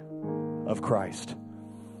body of Christ.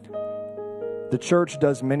 The church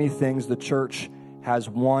does many things. The church has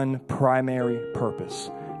one primary purpose,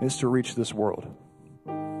 and it's to reach this world.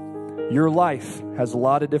 Your life has a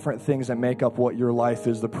lot of different things that make up what your life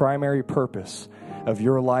is. The primary purpose of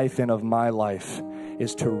your life and of my life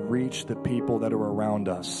is to reach the people that are around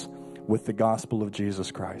us with the gospel of Jesus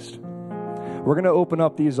Christ. We're going to open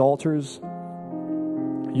up these altars.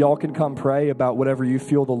 Y'all can come pray about whatever you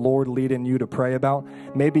feel the Lord leading you to pray about.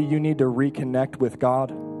 Maybe you need to reconnect with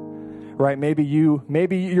God, right? Maybe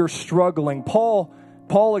you're struggling.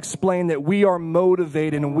 Paul explained that we are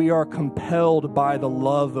motivated and we are compelled by the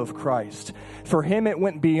love of Christ. For him, it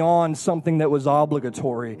went beyond something that was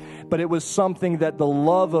obligatory, but it was something that the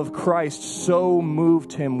love of Christ so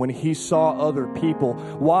moved him when he saw other people.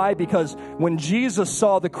 Why? Because when Jesus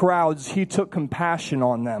saw the crowds, he took compassion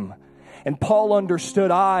on them. And Paul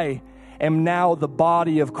understood, I am now the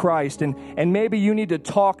body of Christ. And maybe you need to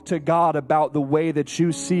talk to God about the way that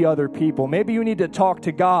you see other people. Maybe you need to talk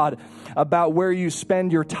to God about where you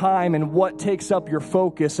spend your time and what takes up your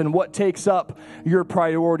focus and what takes up your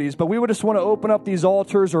priorities. But we would just want to open up these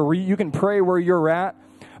altars, or you can pray where you're at.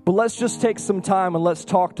 But let's just take some time and let's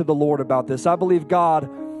talk to the Lord about this. I believe God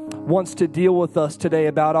wants to deal with us today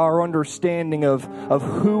about our understanding of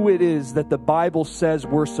who it is that the Bible says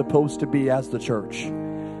we're supposed to be as the church.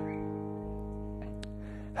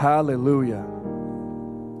 Hallelujah.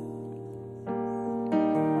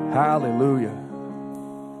 Hallelujah.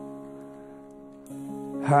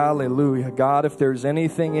 Hallelujah. God, if there's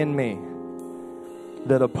anything in me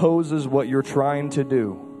that opposes what you're trying to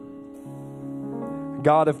do,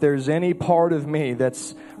 God, if there's any part of me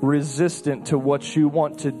that's resistant to what you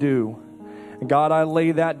want to do, God, I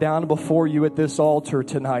lay that down before you at this altar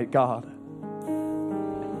tonight, God.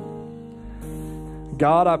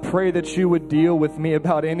 God, I pray that you would deal with me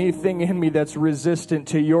about anything in me that's resistant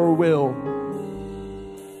to your will.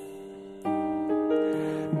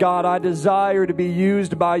 God, I desire to be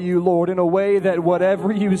used by you, Lord, in a way that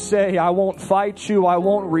whatever you say, I won't fight you, I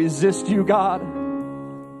won't resist you, God.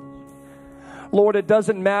 Lord, it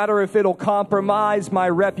doesn't matter if it'll compromise my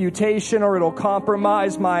reputation or it'll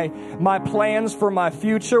compromise my plans for my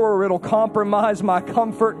future or it'll compromise my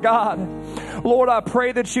comfort, God. Lord, I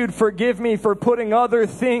pray that you'd forgive me for putting other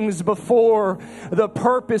things before the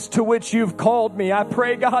purpose to which you've called me. I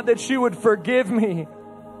pray, God, that you would forgive me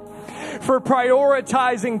for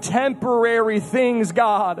prioritizing temporary things,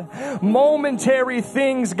 God, momentary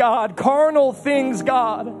things, God, carnal things,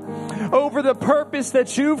 God, over the purpose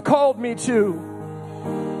that you've called me to.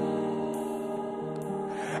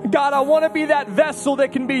 God, I want to be that vessel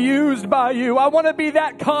that can be used by you. I want to be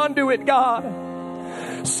that conduit, God,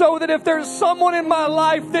 so that if there's someone in my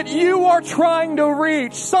life that you are trying to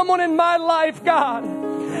reach, someone in my life, God,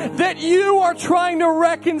 that you are trying to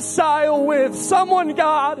reconcile with, someone,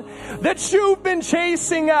 God, that you've been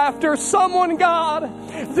chasing after, someone, God,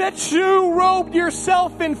 that you robed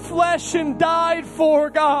yourself in flesh and died for,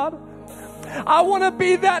 God. I want to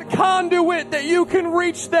be that conduit that you can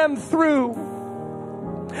reach them through.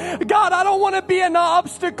 God, I don't want to be an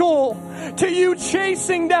obstacle to you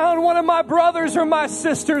chasing down one of my brothers or my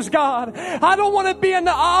sisters, God. I don't want to be an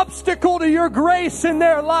obstacle to your grace in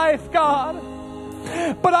their life, God.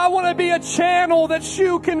 But I want to be a channel that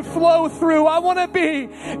you can flow through. I want to be,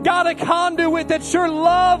 God, a conduit that your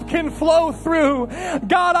love can flow through.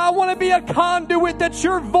 God, I want to be a conduit that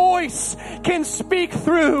your voice can speak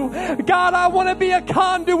through. God, I want to be a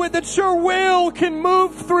conduit that your will can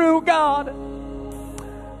move through, God.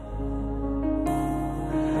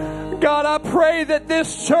 God, I pray that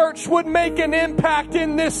this church would make an impact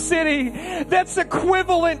in this city that's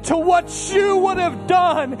equivalent to what you would have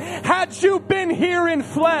done had you been here in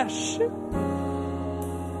flesh.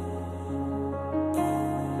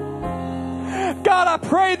 God, I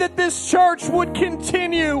pray that this church would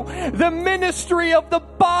continue the ministry of the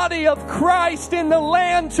body of Christ in the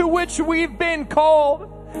land to which we've been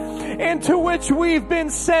called and to which we've been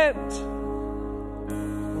sent.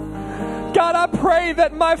 God, I pray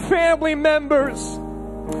that my family members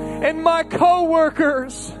and my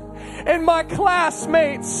co-workers and my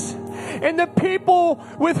classmates and the people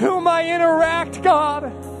with whom I interact,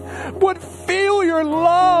 God, would feel your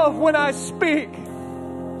love when I speak,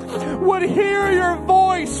 would hear your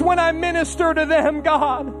voice when I minister to them,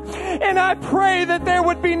 God. And I pray that there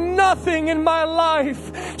would be nothing in my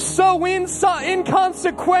life so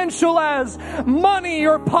inconsequential as money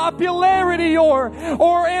or popularity or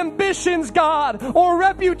ambitions, God, or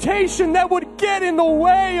reputation that would get in the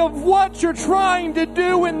way of what you're trying to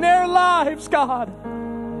do in their lives, God.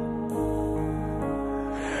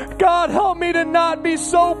 God, help me to not be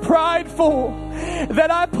so prideful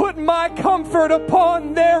that I put my comfort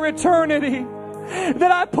upon their eternity,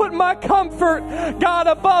 that I put my comfort, God,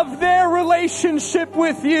 above their relationship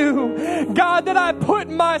with you. God, that I put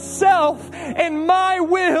myself and my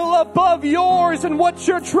will above yours and what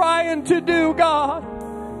you're trying to do, God.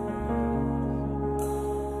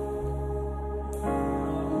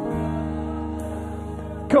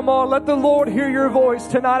 Come on, let the Lord hear your voice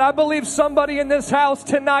tonight. I believe somebody in this house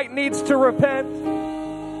tonight needs to repent.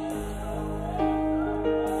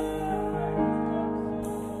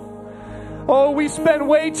 Oh, we spend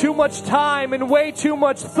way too much time and way too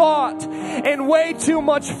much thought and way too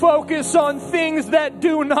much focus on things that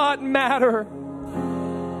do not matter.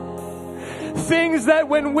 Things that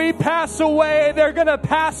when we pass away, they're going to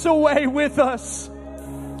pass away with us.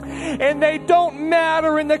 And they don't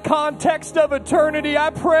matter in the context of eternity. I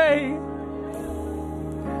pray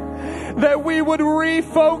that we would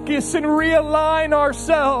refocus and realign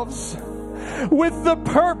ourselves with the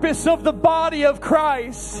purpose of the body of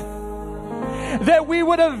Christ. That we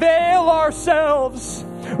would avail ourselves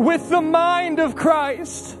with the mind of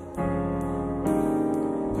Christ.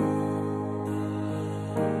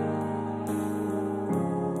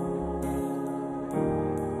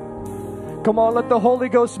 Come on, let the Holy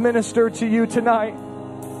Ghost minister to you tonight.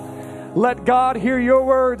 Let God hear your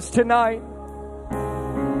words tonight.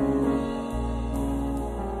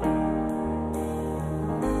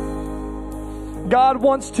 God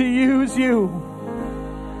wants to use you.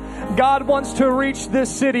 God wants to reach this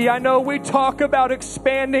city. I know we talk about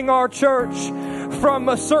expanding our church from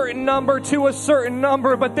a certain number to a certain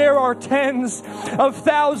number, but there are tens of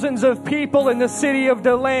thousands of people in the city of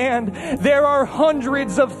DeLand. There are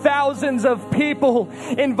hundreds of thousands of people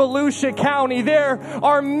in Volusia County. There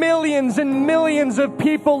are millions and millions of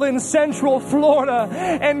people in Central Florida.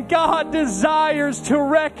 And God desires to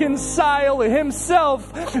reconcile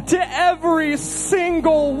himself to every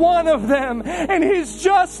single one of them. And he's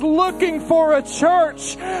just looking for a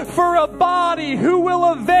church, for a body who will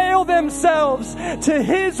avail themselves to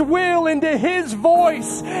his will and to his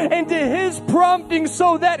voice and to his prompting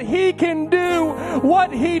so that he can do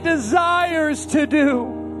what he desires to do.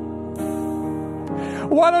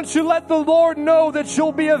 Why don't you let the Lord know that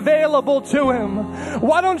you'll be available to him?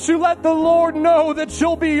 Why don't you let the Lord know that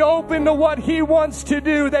you'll be open to what he wants to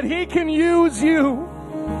do, that he can use you,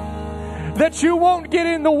 that you won't get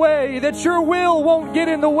in the way, that your will won't get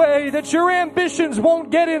in the way, that your ambitions won't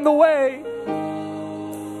get in the way.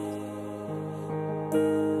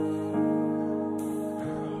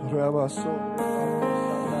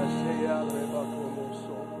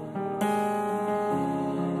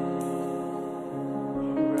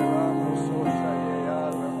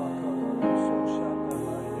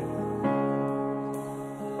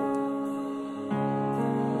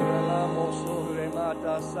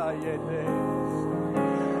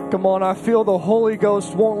 Come on, I feel the Holy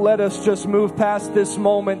Ghost won't let us just move past this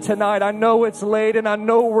moment tonight. I know it's late and I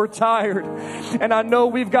know we're tired and I know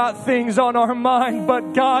we've got things on our mind,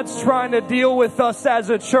 but God's trying to deal with us as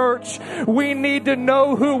a church. We need to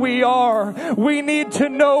know who we are. We need to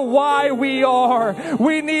know why we are.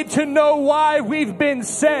 We need to know why we've been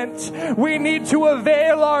sent. We need to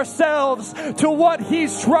avail ourselves to what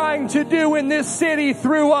He's trying to do in this city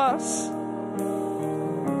through us.